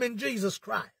I am in Jesus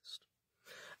Christ.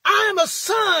 I am a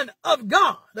son of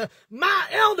God. My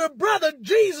elder brother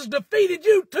Jesus defeated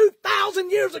you 2,000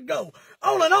 years ago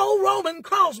on an old Roman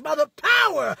cross by the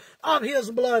power of his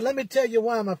blood. Let me tell you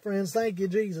why, my friends. Thank you,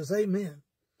 Jesus. Amen.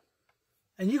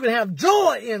 And you can have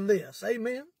joy in this.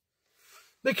 Amen.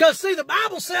 Because, see, the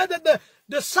Bible said that the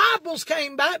disciples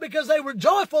came back because they were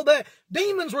joyful that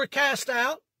demons were cast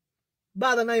out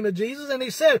by the name of Jesus. And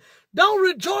he said, don't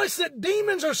rejoice that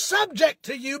demons are subject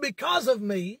to you because of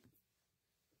me.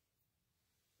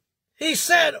 He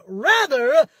said,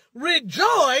 rather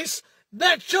rejoice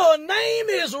that your name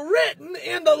is written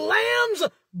in the Lamb's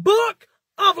book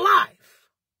of life.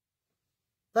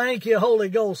 Thank you, Holy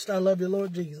Ghost. I love you,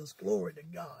 Lord Jesus. Glory to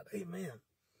God. Amen.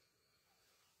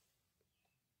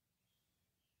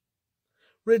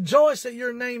 Rejoice that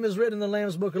your name is written in the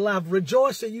Lamb's book of life.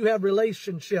 Rejoice that you have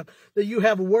relationship, that you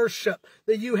have worship,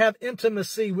 that you have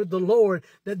intimacy with the Lord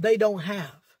that they don't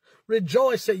have.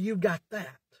 Rejoice that you got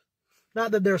that.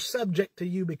 Not that they're subject to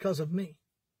you because of me.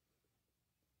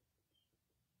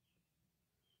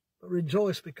 But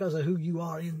rejoice because of who you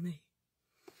are in me.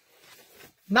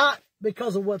 Not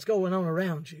because of what's going on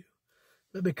around you,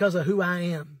 but because of who I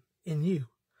am in you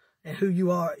and who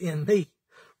you are in me.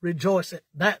 Rejoice at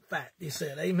that fact, he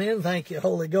said. Amen. Thank you,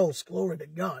 Holy Ghost. Glory to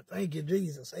God. Thank you,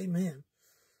 Jesus. Amen.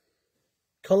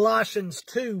 Colossians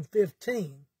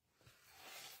 2:15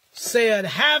 said,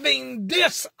 having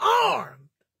disarmed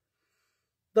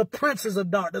the princes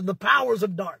of darkness, the powers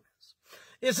of darkness.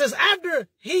 It says, after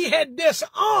he had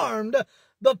disarmed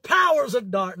the powers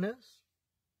of darkness,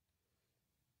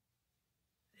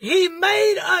 he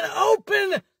made an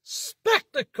open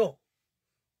spectacle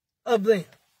of them.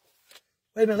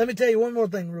 Wait a minute, let me tell you one more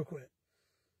thing real quick.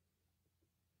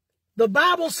 The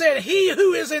Bible said, he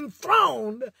who is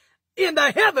enthroned in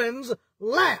the heavens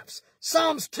laughs.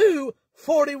 Psalms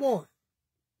 2:41.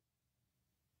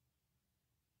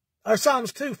 Or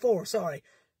Psalms 2:4, sorry.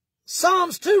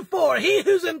 Psalms 2:4, he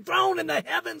who's enthroned in the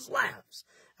heavens laughs.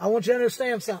 I want you to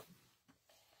understand something.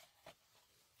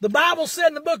 The Bible said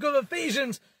in the book of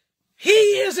Ephesians, he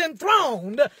is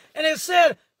enthroned, and it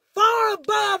said, far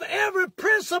above every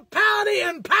principality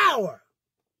and power.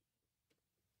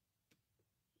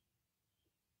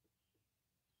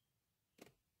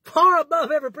 Far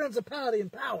above every principality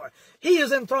and power. He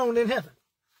is enthroned in heaven.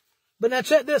 But now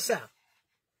check this out.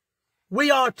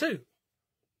 We are too.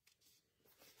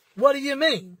 What do you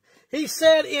mean? He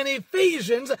said in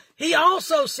Ephesians, he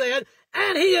also said,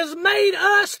 and he has made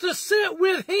us to sit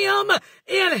with him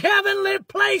in heavenly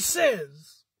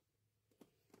places.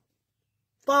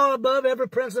 Far above every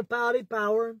principality,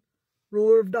 power, and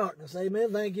ruler of darkness.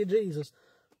 Amen. Thank you, Jesus.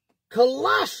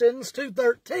 Colossians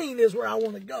 2:13 is where I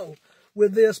want to go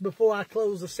with this before I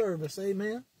close the service.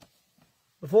 Amen.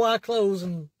 Before I close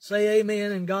and say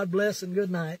amen and God bless and good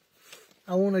night,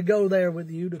 I want to go there with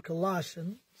you to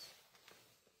Colossians.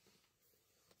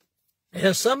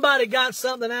 Has somebody got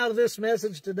something out of this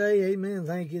message today? Amen.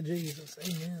 Thank you, Jesus.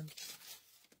 Amen.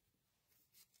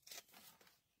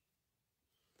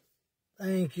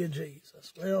 Thank you,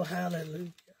 Jesus. Well,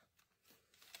 hallelujah.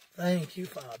 Thank you,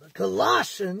 Father.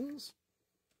 Colossians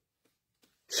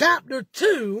chapter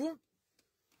 2,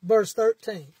 verse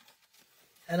 13.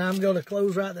 And I'm going to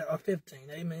close right there, or 15.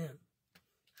 Amen.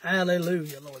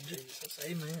 Hallelujah, Lord Jesus.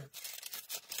 Amen.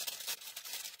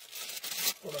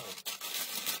 Hold on.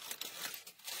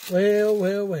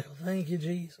 Well. Thank you,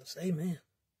 Jesus. Amen.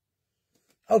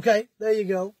 Okay, there you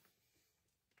go.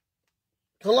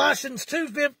 Colossians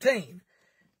 2:15.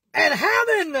 And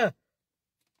having...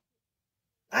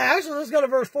 Actually, let's go to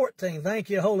verse 14. Thank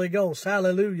you, Holy Ghost.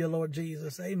 Hallelujah, Lord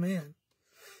Jesus. Amen.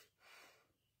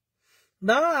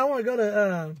 No, I want to go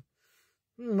to...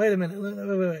 wait a minute.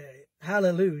 Wait.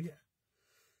 Hallelujah.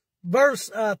 Verse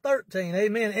 13.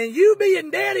 Amen. And you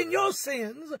being dead in your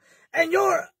sins and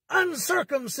your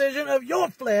uncircumcision of your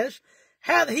flesh,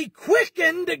 hath he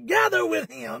quickened together with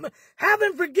him,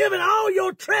 having forgiven all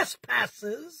your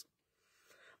trespasses,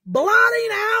 blotting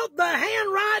out the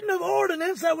handwriting of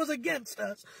ordinance that was against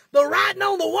us. The writing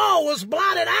on the wall was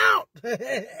blotted out.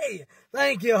 Hey,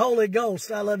 thank you, Holy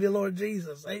Ghost. I love you, Lord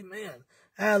Jesus. Amen.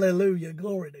 Hallelujah.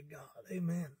 Glory to God.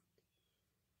 Amen.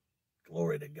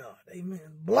 Glory to God.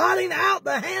 Amen. Blotting out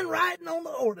the handwriting on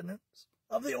the ordinance,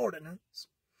 of the ordinance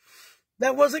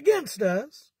that was against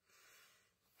us,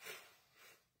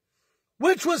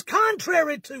 which was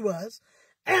contrary to us,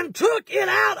 and took it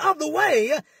out of the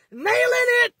way, nailing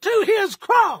it to his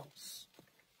cross.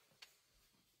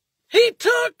 He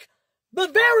took the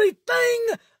very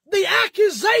thing, the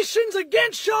accusations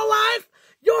against your life,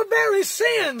 your very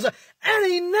sins, and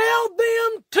he nailed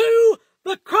them to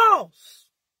the cross.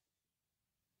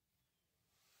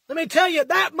 Let me tell you, at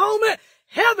that moment,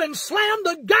 heaven slammed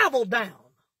the gavel down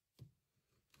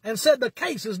and said the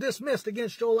case is dismissed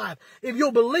against your life. If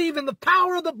you'll believe in the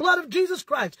power of the blood of Jesus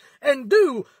Christ and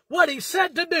do what he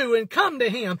said to do and come to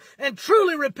him and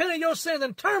truly repent of your sins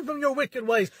and turn from your wicked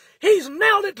ways, he's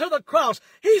nailed it to the cross.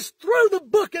 He's through the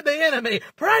book of the enemy.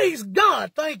 Praise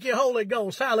God. Thank you, Holy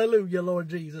Ghost. Hallelujah, Lord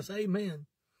Jesus. Amen.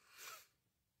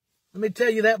 Let me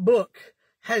tell you, that book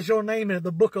has your name in it,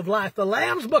 the book of life, the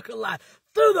Lamb's book of life.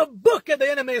 Through the book of the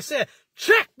enemy, it said,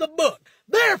 check the book.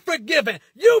 They're forgiven.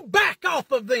 You back off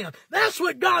of them. That's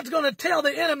what God's going to tell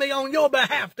the enemy on your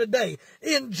behalf today.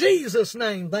 In Jesus'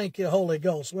 name, thank you, Holy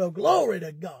Ghost. Well, glory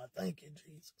to God. Thank you,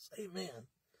 Jesus. Amen.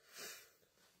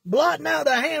 Blotting out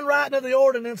the handwriting of the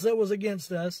ordinance that was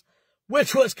against us,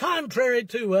 which was contrary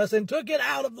to us, and took it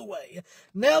out of the way,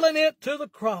 nailing it to the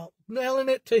cross, nailing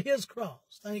it to his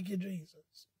cross. Thank you, Jesus.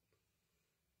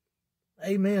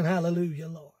 Amen. Hallelujah,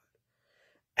 Lord.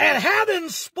 And having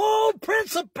spoiled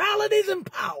principalities and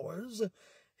powers,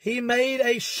 he made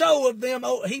a show of them.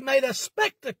 He made a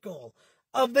spectacle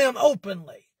of them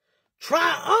openly,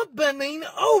 triumphing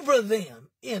over them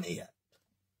in it.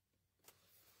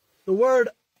 The word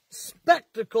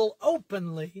spectacle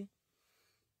openly,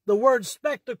 the word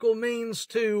spectacle means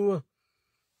to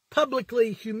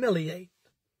publicly humiliate,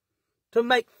 to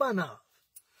make fun of.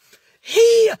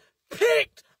 He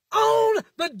picked on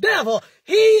the devil.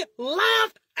 He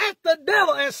laughed at the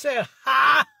devil and said,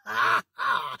 ha, ha,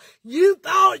 ha. You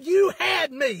thought you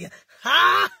had me.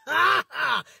 Ha, ha,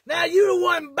 ha. Now you the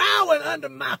one bowing under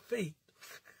my feet.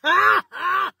 Ha,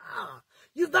 ha, ha.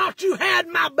 You thought you had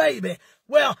my baby.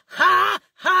 Well, ha,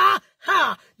 ha,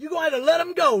 ha. You're going to let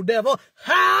him go, devil.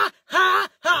 Ha, ha,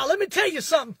 ha. Let me tell you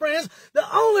something, friends.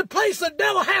 The only place the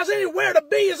devil has anywhere to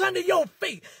be is under your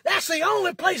feet. That's the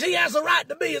only place he has the right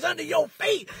to be is under your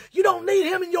feet. You don't need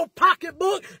him in your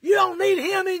pocketbook. You don't need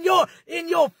him in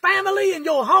your family, in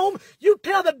your home. You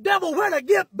tell the devil where to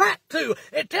get back to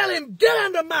and tell him, get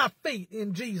under my feet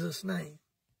in Jesus' name.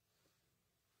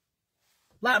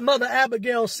 Like Mother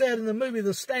Abigail said in the movie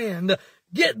The Stand,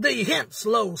 get thee hence,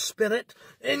 low spirit.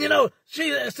 And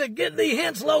she said, get thee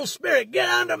hence, low spirit. Get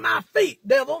under my feet,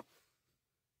 devil.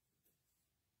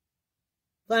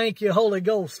 Thank you, Holy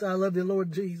Ghost. I love you,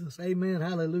 Lord Jesus. Amen.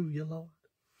 Hallelujah, Lord.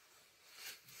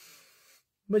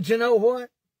 But you know what?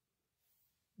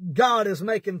 God is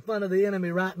making fun of the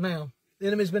enemy right now. The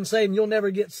enemy's been saying, you'll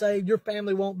never get saved. Your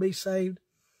family won't be saved.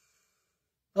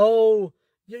 Oh,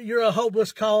 you're a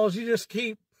hopeless cause. You just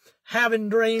keep having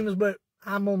dreams, but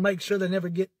I'm going to make sure they never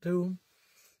get to them.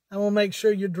 I'm going to make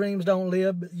sure your dreams don't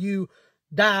live, but you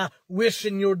die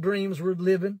wishing your dreams were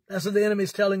living. That's what the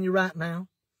enemy's telling you right now.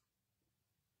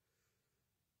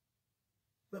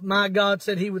 But my God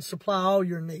said he would supply all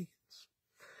your needs.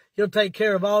 He'll take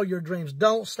care of all your dreams.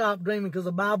 Don't stop dreaming, because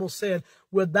the Bible said,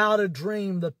 without a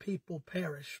dream, the people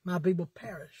perish. My people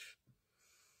perish.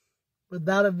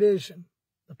 Without a vision,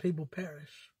 the people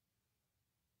perish.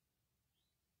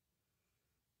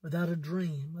 Without a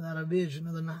dream, without a vision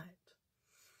of the night,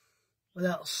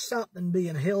 without something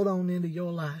being held on into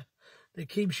your life that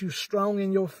keeps you strong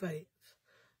in your faith,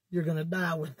 you're going to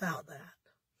die without that.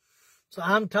 So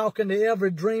I'm talking to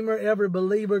every dreamer, every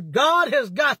believer. God has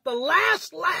got the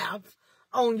last laugh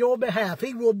on your behalf.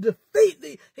 He will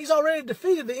defeat he's already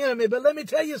defeated the enemy, but let me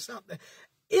tell you something.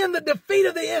 In the defeat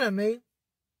of the enemy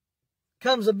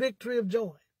comes a victory of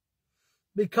joy,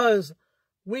 because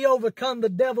we overcome the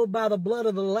devil by the blood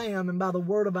of the Lamb and by the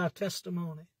word of our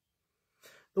testimony.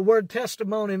 The word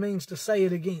testimony means to say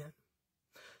it again.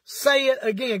 Say it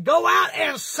again. Go out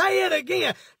and say it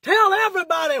again. Tell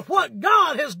everybody what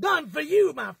God has done for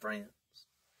you, my friends.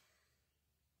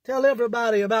 Tell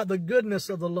everybody about the goodness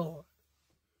of the Lord.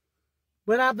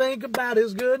 When I think about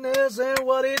his goodness and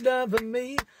what he done for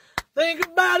me, think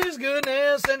about his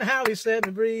goodness and how he set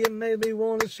me free and made me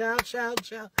want to shout, shout,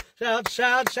 shout, shout,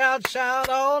 shout, shout, shout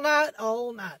all night,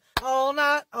 all night, all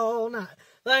night, all night.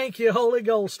 Thank you, Holy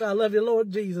Ghost. I love you,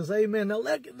 Lord Jesus. Amen. Now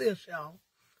look at this, y'all.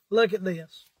 Look at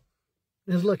this.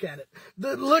 Just look at it.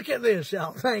 Look at this,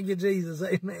 y'all. Thank you, Jesus.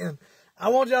 Amen. I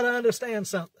want y'all to understand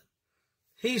something.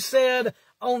 He said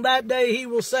on that day he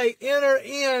will say, enter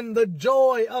in the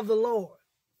joy of the Lord.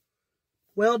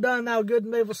 Well done, thou good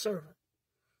and faithful servant.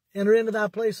 Enter into thy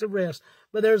place of rest.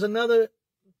 But there's another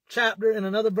chapter and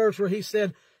another verse where he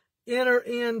said, enter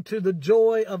into the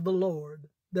joy of the Lord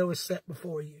that was set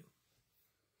before you.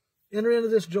 Enter into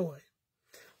this joy.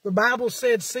 The Bible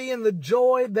said, seeing the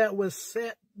joy that was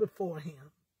set before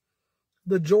him,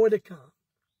 the joy to come.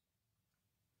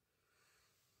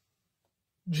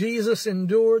 Jesus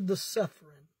endured the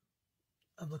suffering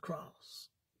of the cross.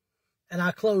 And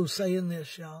I close saying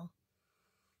this, y'all.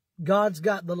 God's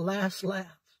got the last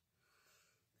laugh.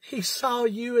 He saw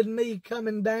you and me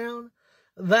coming down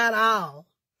that aisle,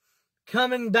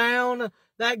 coming down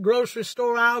that grocery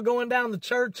store aisle, going down the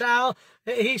church aisle.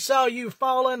 He saw you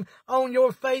falling on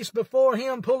your face before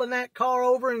Him, pulling that car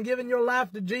over and giving your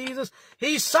life to Jesus.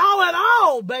 He saw it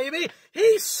all, baby.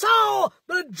 He saw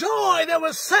the joy that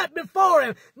was set before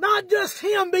Him. Not just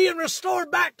Him being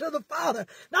restored back to the Father.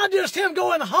 Not just Him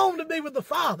going home to be with the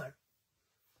Father.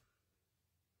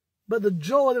 But the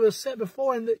joy that was set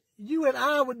before Him, that you and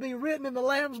I would be written in the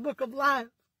Lamb's Book of Life.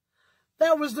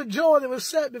 That was the joy that was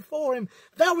set before Him.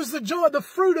 That was the joy, the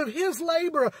fruit of His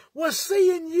labor was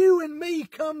seeing you and me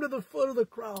come to the foot of the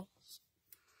cross.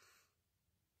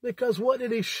 Because what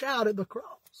did He shout at the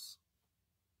cross?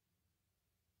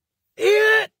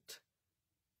 It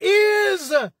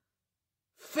is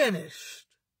finished.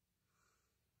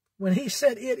 When He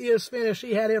said it is finished,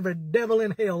 He had every devil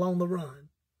in hell on the run.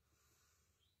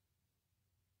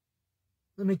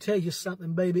 Let me tell you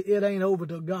something, baby. It ain't over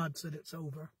till God said it's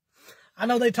over. I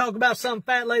know they talk about some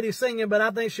fat lady singing, but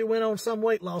I think she went on some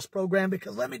weight loss program,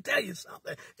 because let me tell you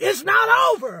something. It's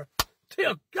not over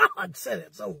till God said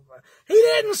it's over. He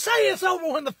didn't say it's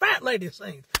over when the fat lady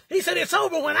sings. He said it's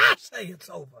over when I say it's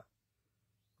over.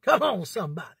 Come on,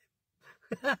 somebody.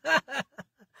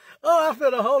 Oh, I feel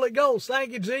the Holy Ghost.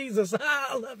 Thank you, Jesus.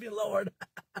 I love you, Lord.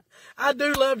 I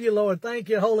do love you, Lord. Thank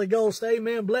you, Holy Ghost.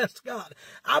 Amen. Bless God.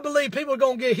 I believe people are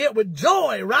going to get hit with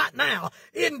joy right now.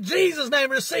 In Jesus'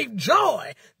 name, receive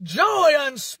joy. Joy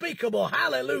unspeakable.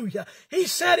 Hallelujah. He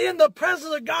said in the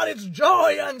presence of God, it's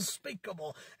joy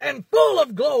unspeakable and full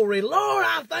of glory. Lord,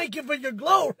 I thank you for your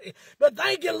glory. But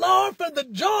thank you, Lord, for the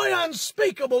joy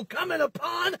unspeakable coming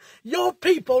upon your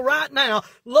people right now.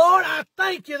 Lord, I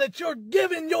thank you that you're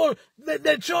giving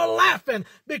that you're laughing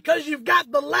because you've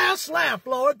got the last laugh,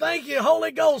 Lord. Thank you,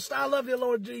 Holy Ghost. I love you,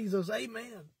 Lord Jesus.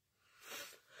 Amen.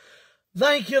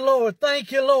 Thank you, Lord.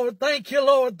 Thank you, Lord. Thank you,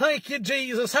 Lord. Thank you,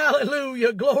 Jesus.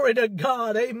 Hallelujah. Glory to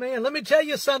God. Amen. Let me tell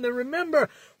you something. Remember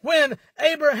when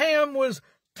Abraham was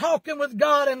talking with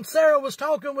God and Sarah was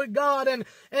talking with God and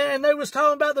they was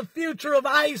talking about the future of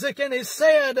Isaac, and he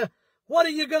said, what are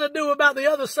you going to do about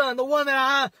the other son, the one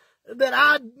that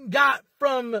I got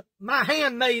from my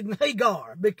handmaiden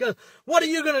Hagar? Because what are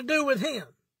you going to do with him?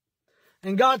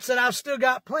 And God said, I've still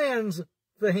got plans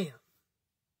for him.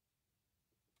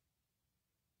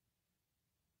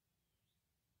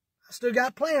 I still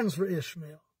got plans for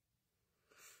Ishmael.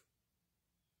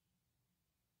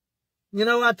 You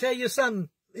know, I tell you something.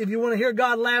 If you want to hear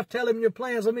God laugh, tell Him your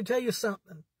plans. Let me tell you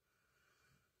something.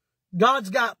 God's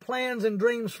got plans and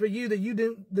dreams for you that you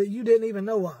didn't even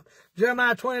know of.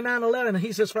 Jeremiah 29:11,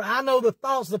 He says, for I know the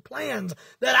thoughts, the plans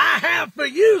that I have for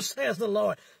you, says the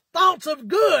Lord. Thoughts of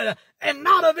good and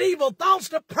not of evil. Thoughts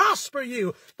to prosper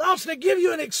you. Thoughts to give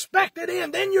you an expected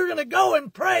end. Then you're going to go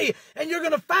and pray, and you're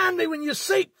going to find me when you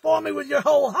seek for me with your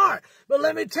whole heart. But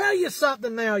let me tell you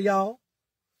something now, y'all.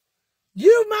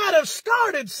 You might have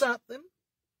started something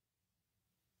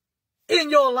in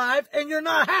your life and you're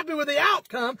not happy with the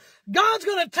outcome. God's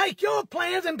going to take your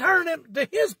plans and turn them to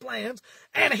His plans,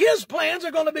 and His plans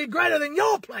are going to be greater than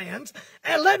your plans.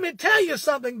 And let me tell you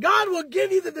something. God will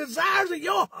give you the desires of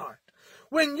your heart.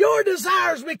 When your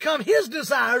desires become His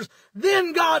desires,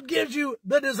 then God gives you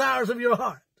the desires of your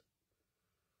heart.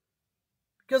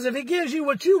 Because if He gives you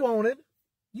what you wanted,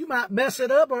 you might mess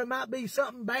it up, or it might be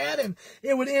something bad and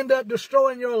it would end up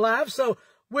destroying your life. So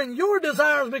when your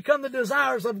desires become the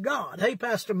desires of God, hey,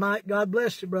 Pastor Mike, God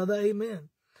bless you, brother, amen.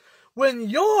 When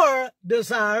your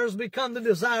desires become the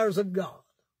desires of God,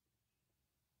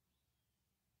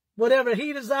 whatever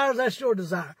He desires, that's your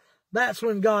desire. That's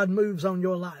when God moves on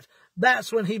your life.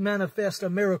 That's when He manifests a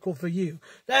miracle for you.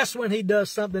 That's when He does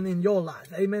something in your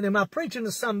life, amen. Am I preaching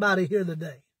to somebody here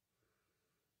today?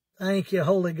 Thank you,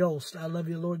 Holy Ghost. I love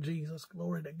you, Lord Jesus.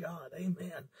 Glory to God.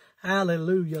 Amen.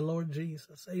 Hallelujah, Lord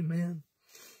Jesus. Amen.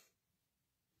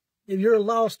 If you're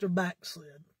lost or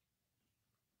backslid,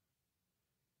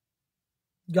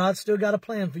 God's still got a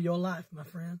plan for your life, my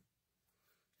friend.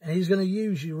 And He's going to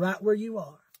use you right where you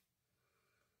are.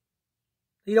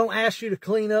 He don't ask you to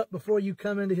clean up before you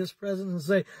come into His presence and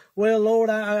say, well,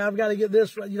 Lord, I've got to get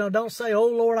this right. You know, don't say, oh,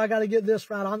 Lord, I got to get this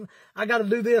right. I got to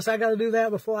do this. I got to do that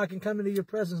before I can come into your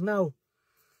presence. No.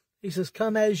 He says,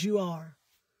 come as you are.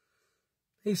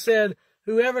 He said,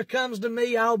 whoever comes to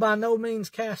me, I'll by no means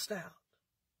cast out.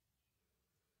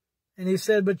 And He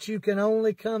said, but you can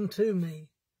only come to me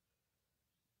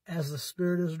as the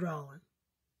Spirit is drawing.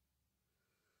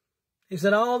 He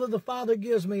said, all that the Father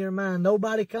gives me are mine.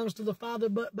 Nobody comes to the Father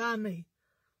but by me.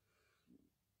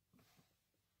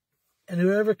 And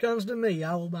whoever comes to me,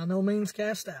 I will by no means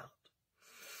cast out.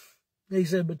 He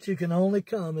said, but you can only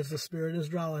come as the Spirit is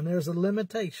drawing. There's a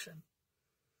limitation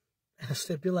and a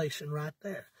stipulation right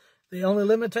there. The only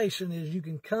limitation is you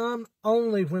can come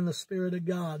only when the Spirit of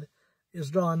God is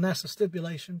drawing. That's a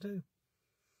stipulation too.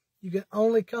 You can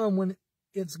only come when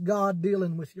it's God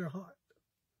dealing with your heart.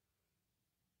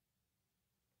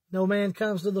 No man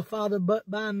comes to the Father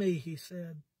but by me, he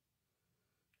said.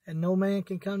 And no man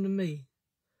can come to me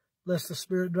lest the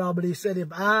Spirit draw. But he said, he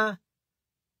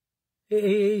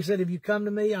said, if you come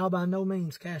to me, I'll by no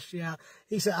means cast you out.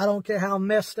 He said, I don't care how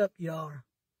messed up you are.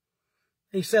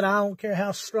 He said, I don't care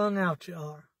how strung out you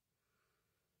are.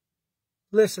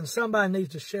 Listen, somebody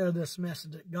needs to share this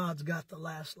message that God's got the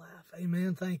last laugh.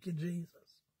 Amen. Thank you, Jesus.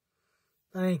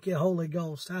 Thank you, Holy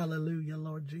Ghost. Hallelujah,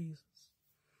 Lord Jesus.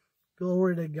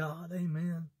 Glory to God.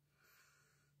 Amen.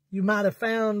 You might have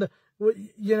found,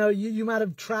 you might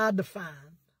have tried to find.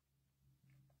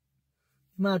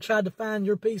 You might have tried to find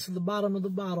your piece at the bottom of the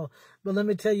bottle. But let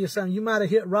me tell you something. You might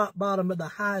have hit rock bottom at the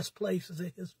highest places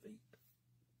at his feet.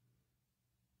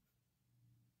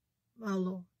 My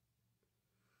Lord.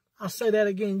 I'll say that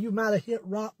again. You might have hit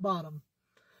rock bottom.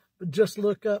 But just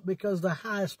look up, because the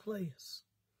highest place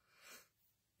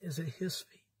is at his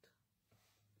feet.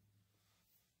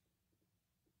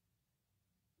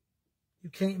 You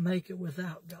can't make it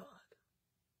without God.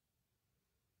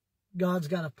 God's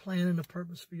got a plan and a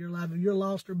purpose for your life. If you're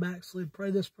lost or backslid,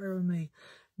 pray this prayer with me.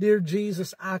 Dear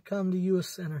Jesus, I come to you a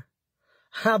sinner.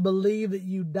 I believe that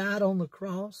you died on the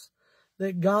cross,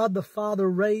 that God the Father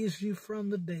raised you from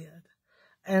the dead,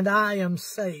 and I am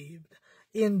saved.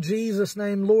 In Jesus'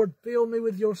 name, Lord, fill me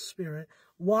with your Spirit.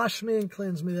 Wash me and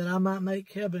cleanse me that I might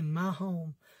make heaven my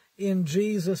home. In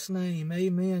Jesus' name,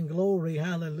 amen. Glory,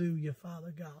 hallelujah,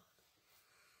 Father God.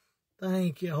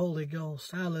 Thank you, Holy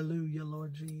Ghost. Hallelujah,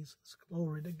 Lord Jesus.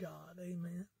 Glory to God.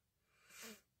 Amen.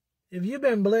 If you've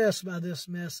been blessed by this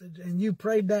message and you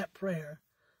prayed that prayer,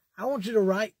 I want you to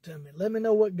write to me. Let me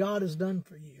know what God has done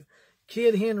for you.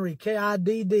 Kid Henry,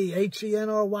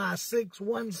 KIDDHENRY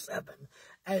 617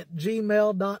 at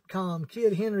gmail.com.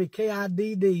 Kid Henry,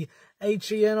 KIDDHENRY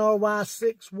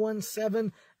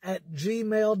 617 at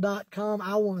gmail.com.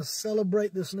 I want to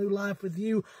celebrate this new life with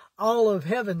you. All of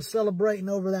heaven celebrating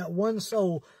over that one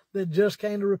soul that just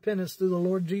came to repentance through the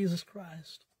Lord Jesus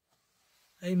Christ.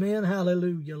 Amen.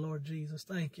 Hallelujah, Lord Jesus.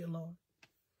 Thank you, Lord.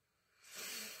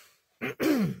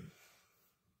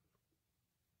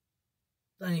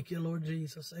 Thank you, Lord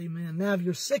Jesus. Amen. Now, if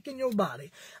you're sick in your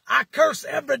body, I curse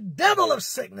every devil of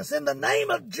sickness in the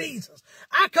name of Jesus.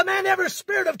 I command every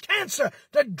spirit of cancer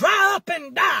to dry up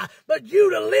and die, but you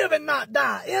to live and not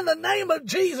die. In the name of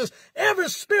Jesus, every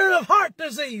spirit of heart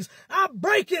disease, I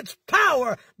break its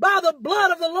power by the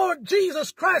blood of the Lord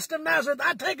Jesus Christ of Nazareth.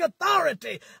 I take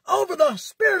authority over the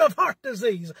spirit of heart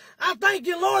disease. I thank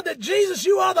you, Lord, that Jesus,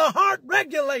 you are the heart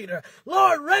regulator.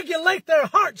 Lord, regulate their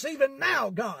hearts even now,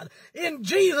 God. In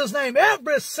Jesus' name,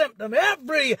 every symptom,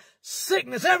 every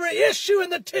sickness, every issue in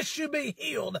the tissue be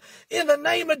healed in the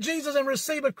name of Jesus, and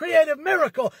receive a creative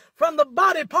miracle from the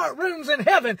body part rooms in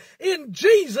heaven in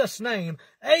Jesus' name.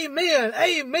 Amen,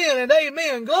 amen, and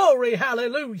amen. Glory,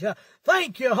 hallelujah.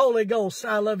 Thank you, Holy Ghost.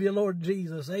 I love you, Lord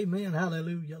Jesus. Amen,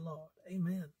 hallelujah, Lord.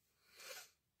 Amen.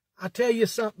 I tell you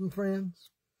something,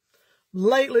 friends.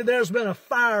 Lately, there's been a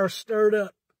fire stirred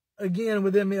up again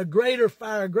within me, a greater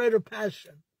fire, a greater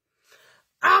passion.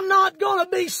 I'm not going to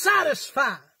be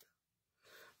satisfied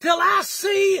till I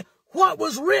see what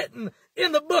was written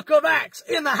in the book of Acts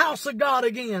in the house of God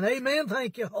again. Amen.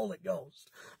 Thank you, Holy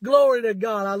Ghost. Glory to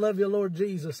God. I love you, Lord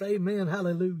Jesus. Amen.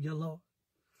 Hallelujah, Lord.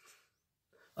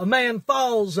 A man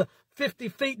falls 50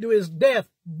 feet to his death,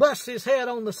 busts his head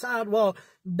on the sidewalk,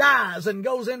 dies, and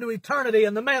goes into eternity,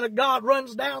 and the man of God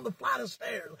runs down the flight of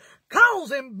stairs,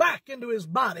 calls him back into his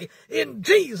body in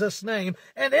Jesus' name,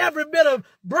 and every bit of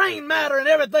brain matter and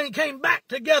everything came back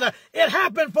together. It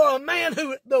happened for a man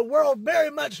who the world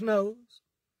very much knows,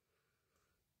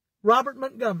 Robert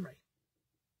Montgomery.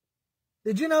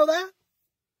 Did you know that?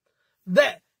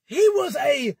 That he was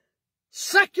a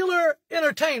secular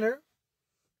entertainer.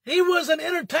 He was an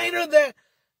entertainer that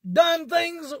done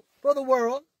things for the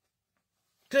world,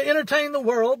 to entertain the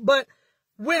world, but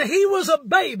when he was a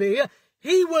baby,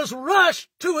 he was rushed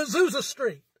to Azusa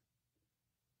Street.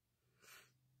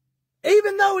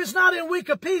 Even though it's not in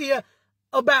Wikipedia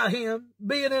about him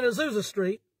being in Azusa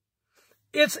Street,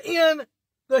 it's in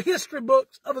the history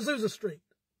books of Azusa Street.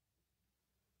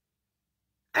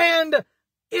 And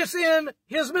it's in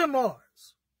his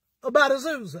memoirs about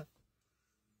Azusa.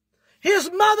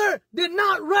 His mother did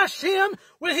not rush him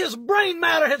when his brain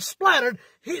matter had splattered.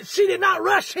 She did not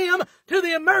rush him to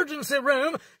the emergency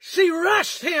room. She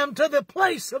rushed him to the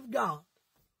place of God.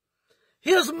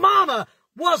 His mama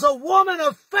was a woman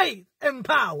of faith and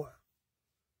power.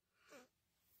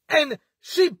 And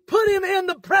she put him in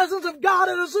the presence of God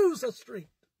at Azusa Street.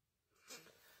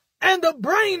 And the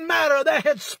brain matter that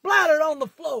had splattered on the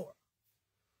floor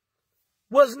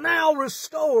was now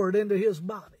restored into his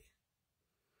body.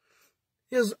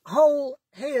 His whole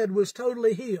head was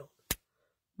totally healed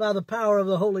by the power of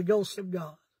the Holy Ghost of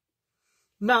God.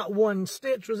 Not one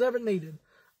stitch was ever needed.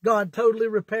 God totally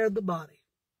repaired the body.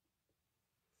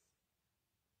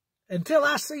 Until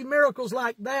I see miracles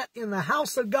like that in the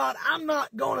house of God, I'm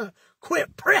not going to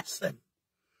quit pressing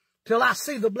till I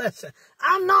see the blessing.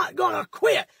 I'm not going to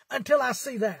quit until I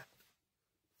see that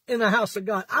in the house of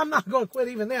God. I'm not going to quit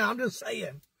even then. I'm just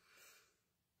saying,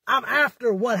 I'm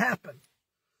after what happened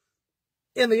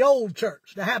in the old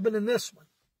church to happen in this one.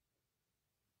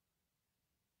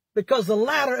 Because the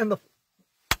latter and the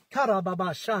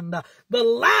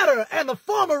latter and the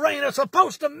former rain are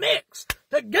supposed to mix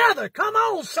together. Come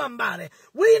on, somebody.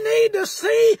 We need to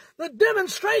see the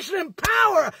demonstration and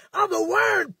power of the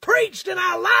word preached in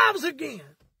our lives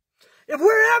again. If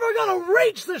we're ever going to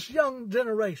reach this young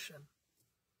generation,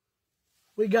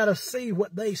 we got to see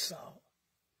what they saw.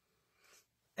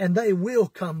 And they will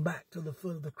come back to the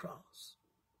foot of the cross.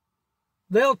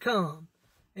 They'll come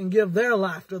and give their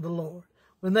life to the Lord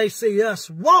when they see us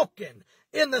walking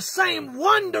in the same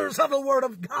wonders of the Word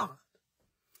of God.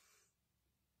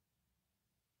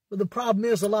 But the problem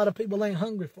is a lot of people ain't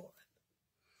hungry for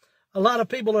it. A lot of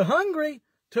people are hungry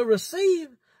to receive,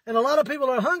 and a lot of people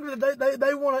are hungry that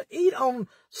they want to eat on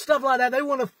stuff like that. They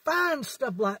want to find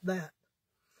stuff like that.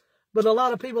 But a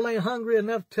lot of people ain't hungry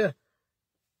enough to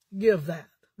give that.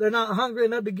 They're not hungry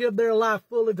enough to give their life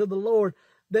fully to the Lord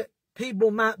that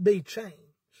people might be changed.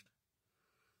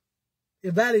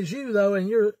 If that is you, though, and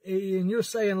you're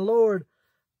saying, Lord,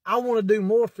 I want to do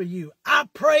more for you, I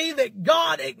pray that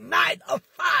God ignite a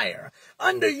fire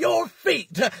under your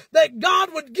feet, that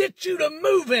God would get you to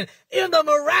moving in the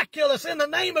miraculous in the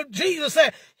name of Jesus,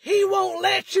 that He won't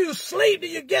let you sleep till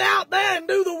you get out there and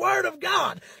do the Word of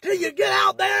God, till you get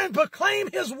out there and proclaim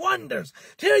His wonders,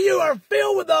 till you are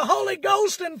filled with the Holy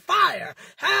Ghost and fire.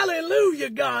 Hallelujah,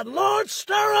 God. Lord,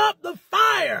 stir up the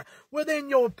fire within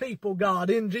your people, God,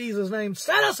 in Jesus' name.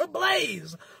 Set us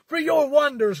ablaze for your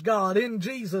wonders, God, in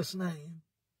Jesus' name.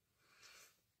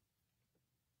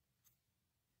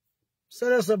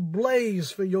 Set us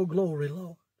ablaze for your glory,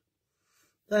 Lord.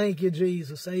 Thank you,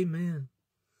 Jesus. Amen.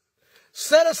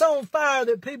 Set us on fire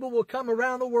that people will come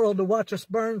around the world to watch us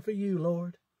burn for you,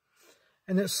 Lord,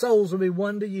 and that souls will be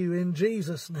won to you in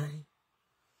Jesus' name.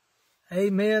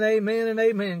 Amen, amen, and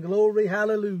amen. Glory,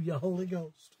 hallelujah, Holy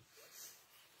Ghost.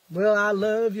 Well, I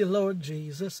love you, Lord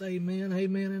Jesus. Amen,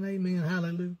 amen, and amen.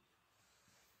 Hallelujah.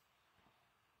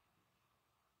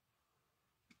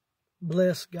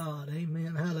 Bless God.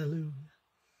 Amen. Hallelujah.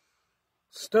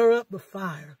 Stir up the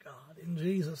fire, God, in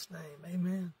Jesus' name.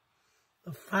 Amen.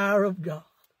 The fire of God.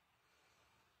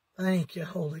 Thank you,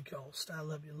 Holy Ghost. I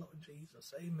love you, Lord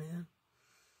Jesus. Amen.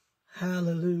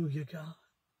 Hallelujah, God.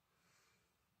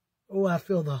 Oh, I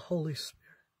feel the Holy Spirit.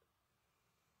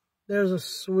 There's a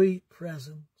sweet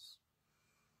presence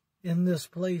in this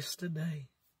place today.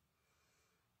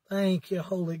 Thank you,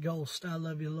 Holy Ghost. I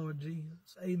love you, Lord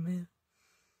Jesus. Amen.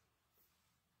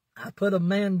 I put a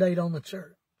mandate on the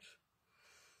church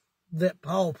that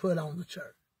Paul put on the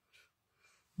church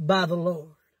by the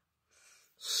Lord.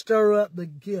 Stir up the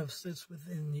gifts that's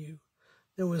within you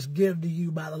that was given to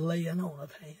you by the laying on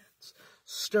of hands.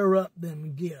 Stir up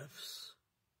them gifts.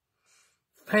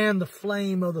 Fan the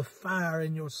flame of the fire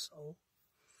in your soul.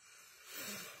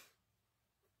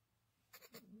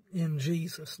 In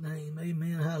Jesus' name,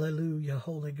 amen. Hallelujah,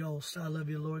 Holy Ghost. I love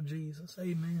you, Lord Jesus.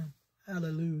 Amen.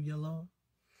 Hallelujah, Lord.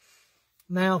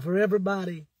 Now, for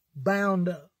everybody bound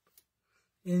up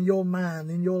in your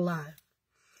mind, in your life,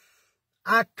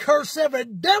 I curse every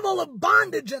devil of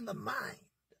bondage in the mind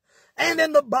and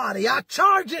in the body. I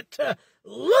charge it to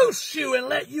loose you and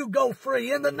let you go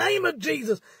free in the name of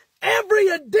Jesus. Every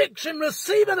addiction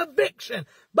receive an eviction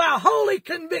by holy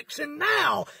conviction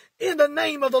now in the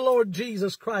name of the Lord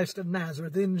Jesus Christ of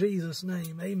Nazareth. In Jesus'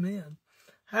 name, amen.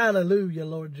 Hallelujah,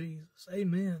 Lord Jesus.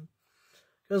 Amen.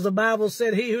 Because the Bible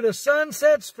said, he who the Son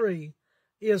sets free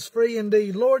is free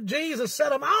indeed. Lord Jesus, set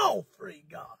them all free,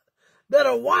 God, that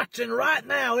are watching right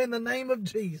now in the name of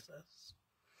Jesus.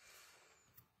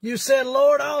 You said,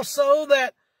 Lord, also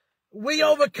that we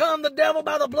overcome the devil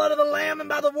by the blood of the Lamb and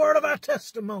by the word of our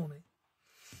testimony.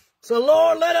 So,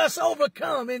 Lord, let us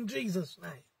overcome in Jesus'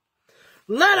 name.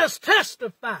 Let us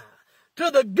testify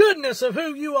to the goodness of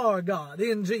who you are, God,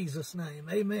 in Jesus' name.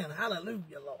 Amen.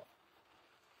 Hallelujah, Lord.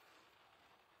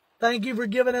 Thank you for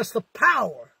giving us the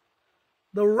power.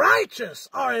 The righteous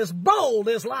are as bold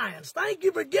as lions. Thank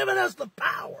you for giving us the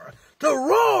power to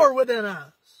roar within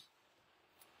us.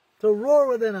 To roar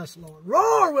within us, Lord.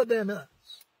 Roar within us.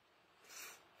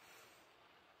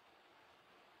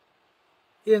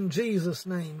 In Jesus'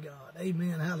 name, God.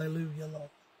 Amen. Hallelujah, Lord.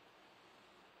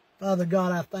 Father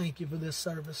God, I thank you for this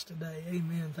service today.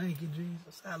 Amen. Thank you,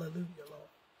 Jesus. Hallelujah, Lord.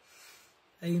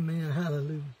 Amen.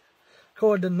 Hallelujah.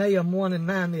 According to Nahum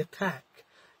 1:9, the attack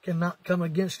cannot come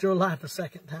against your life a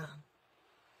second time.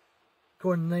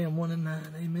 According to Nahum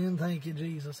 1:9. Amen. Thank you,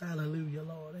 Jesus. Hallelujah,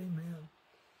 Lord. Amen.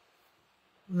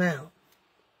 Now,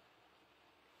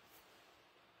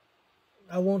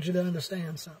 I want you to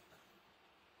understand something.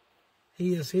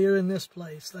 He is here in this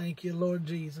place. Thank you, Lord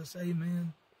Jesus.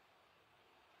 Amen.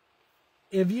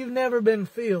 If you've never been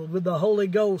filled with the Holy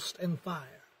Ghost and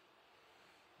fire,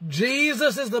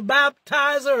 Jesus is the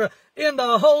baptizer in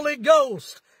the Holy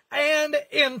Ghost and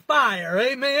in fire.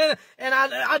 Amen. And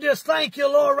I just thank you,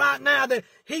 Lord, right now that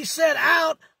he said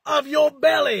out of your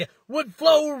belly would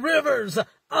flow rivers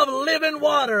of living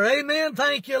water. Amen.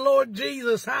 Thank you, Lord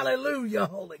Jesus. Hallelujah,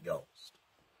 Holy Ghost.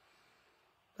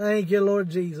 Thank you, Lord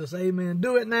Jesus. Amen.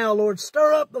 Do it now, Lord.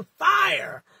 Stir up the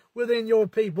fire within your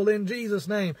people in Jesus'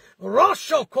 name.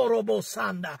 Rosho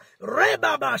korobosanda.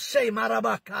 Rebabashe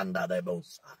marabakanda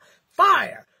debosa.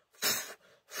 Fire.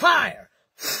 Fire.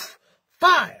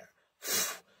 Fire.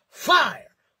 Fire.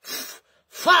 Fire.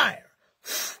 Fire.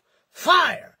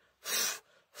 Fire.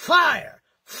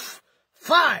 Fire.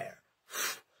 Fire.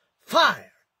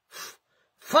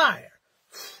 Fire.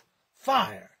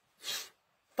 Fire.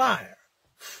 Fire.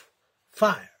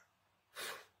 Fire.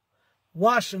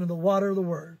 Washing in the water of the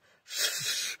Word.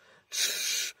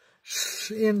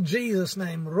 In Jesus'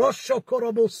 name. Rosho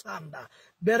korobosanda.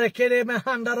 Berekere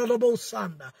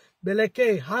mehandarabosanda.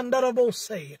 Beleke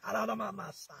handarabose.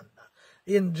 Haramamasanda.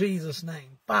 In Jesus'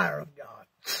 name. Fire of God.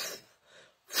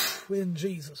 In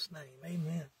Jesus' name.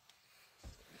 Amen.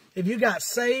 If you got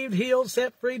saved, healed,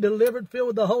 set free, delivered, filled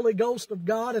with the Holy Ghost of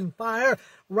God and fire,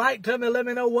 write to me. Let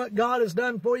me know what God has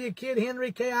done for you. Kid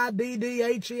Henry,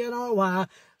 KIDDHENRY,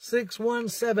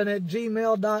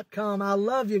 617@gmail.com. I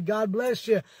love you. God bless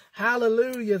you.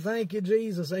 Hallelujah. Thank you,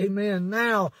 Jesus. Amen.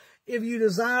 Now, if you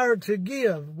desire to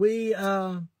give, we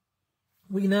now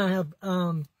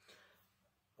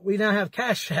have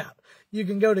Cash App. You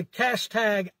can go to #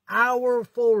 Our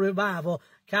Full Revival,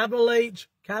 capital H,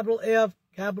 capital F,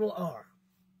 capital R.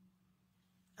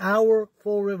 Our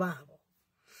Full Revival.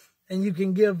 And you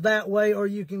can give that way, or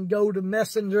you can go to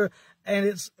Messenger, and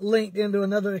it's linked into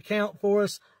another account for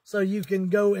us, so you can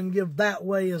go and give that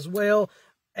way as well.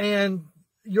 And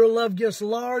your love gifts,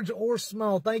 large or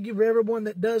small. Thank you for everyone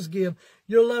that does give.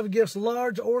 Your love gifts,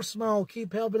 large or small,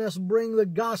 keep helping us bring the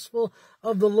gospel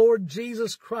of the Lord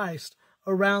Jesus Christ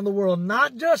around the world.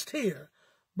 Not just here,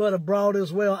 but abroad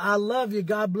as well. I love you.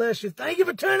 God bless you. Thank you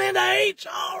for tuning in to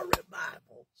HR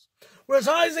Revivals, where it's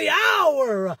always the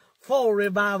hour for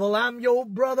revival. I'm your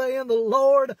brother in the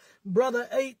Lord, Brother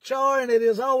HR, and it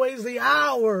is always the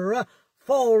hour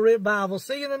for revival.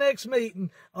 See you in the next meeting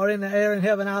or in the air in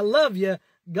heaven. I love you.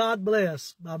 God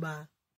bless. Bye-bye.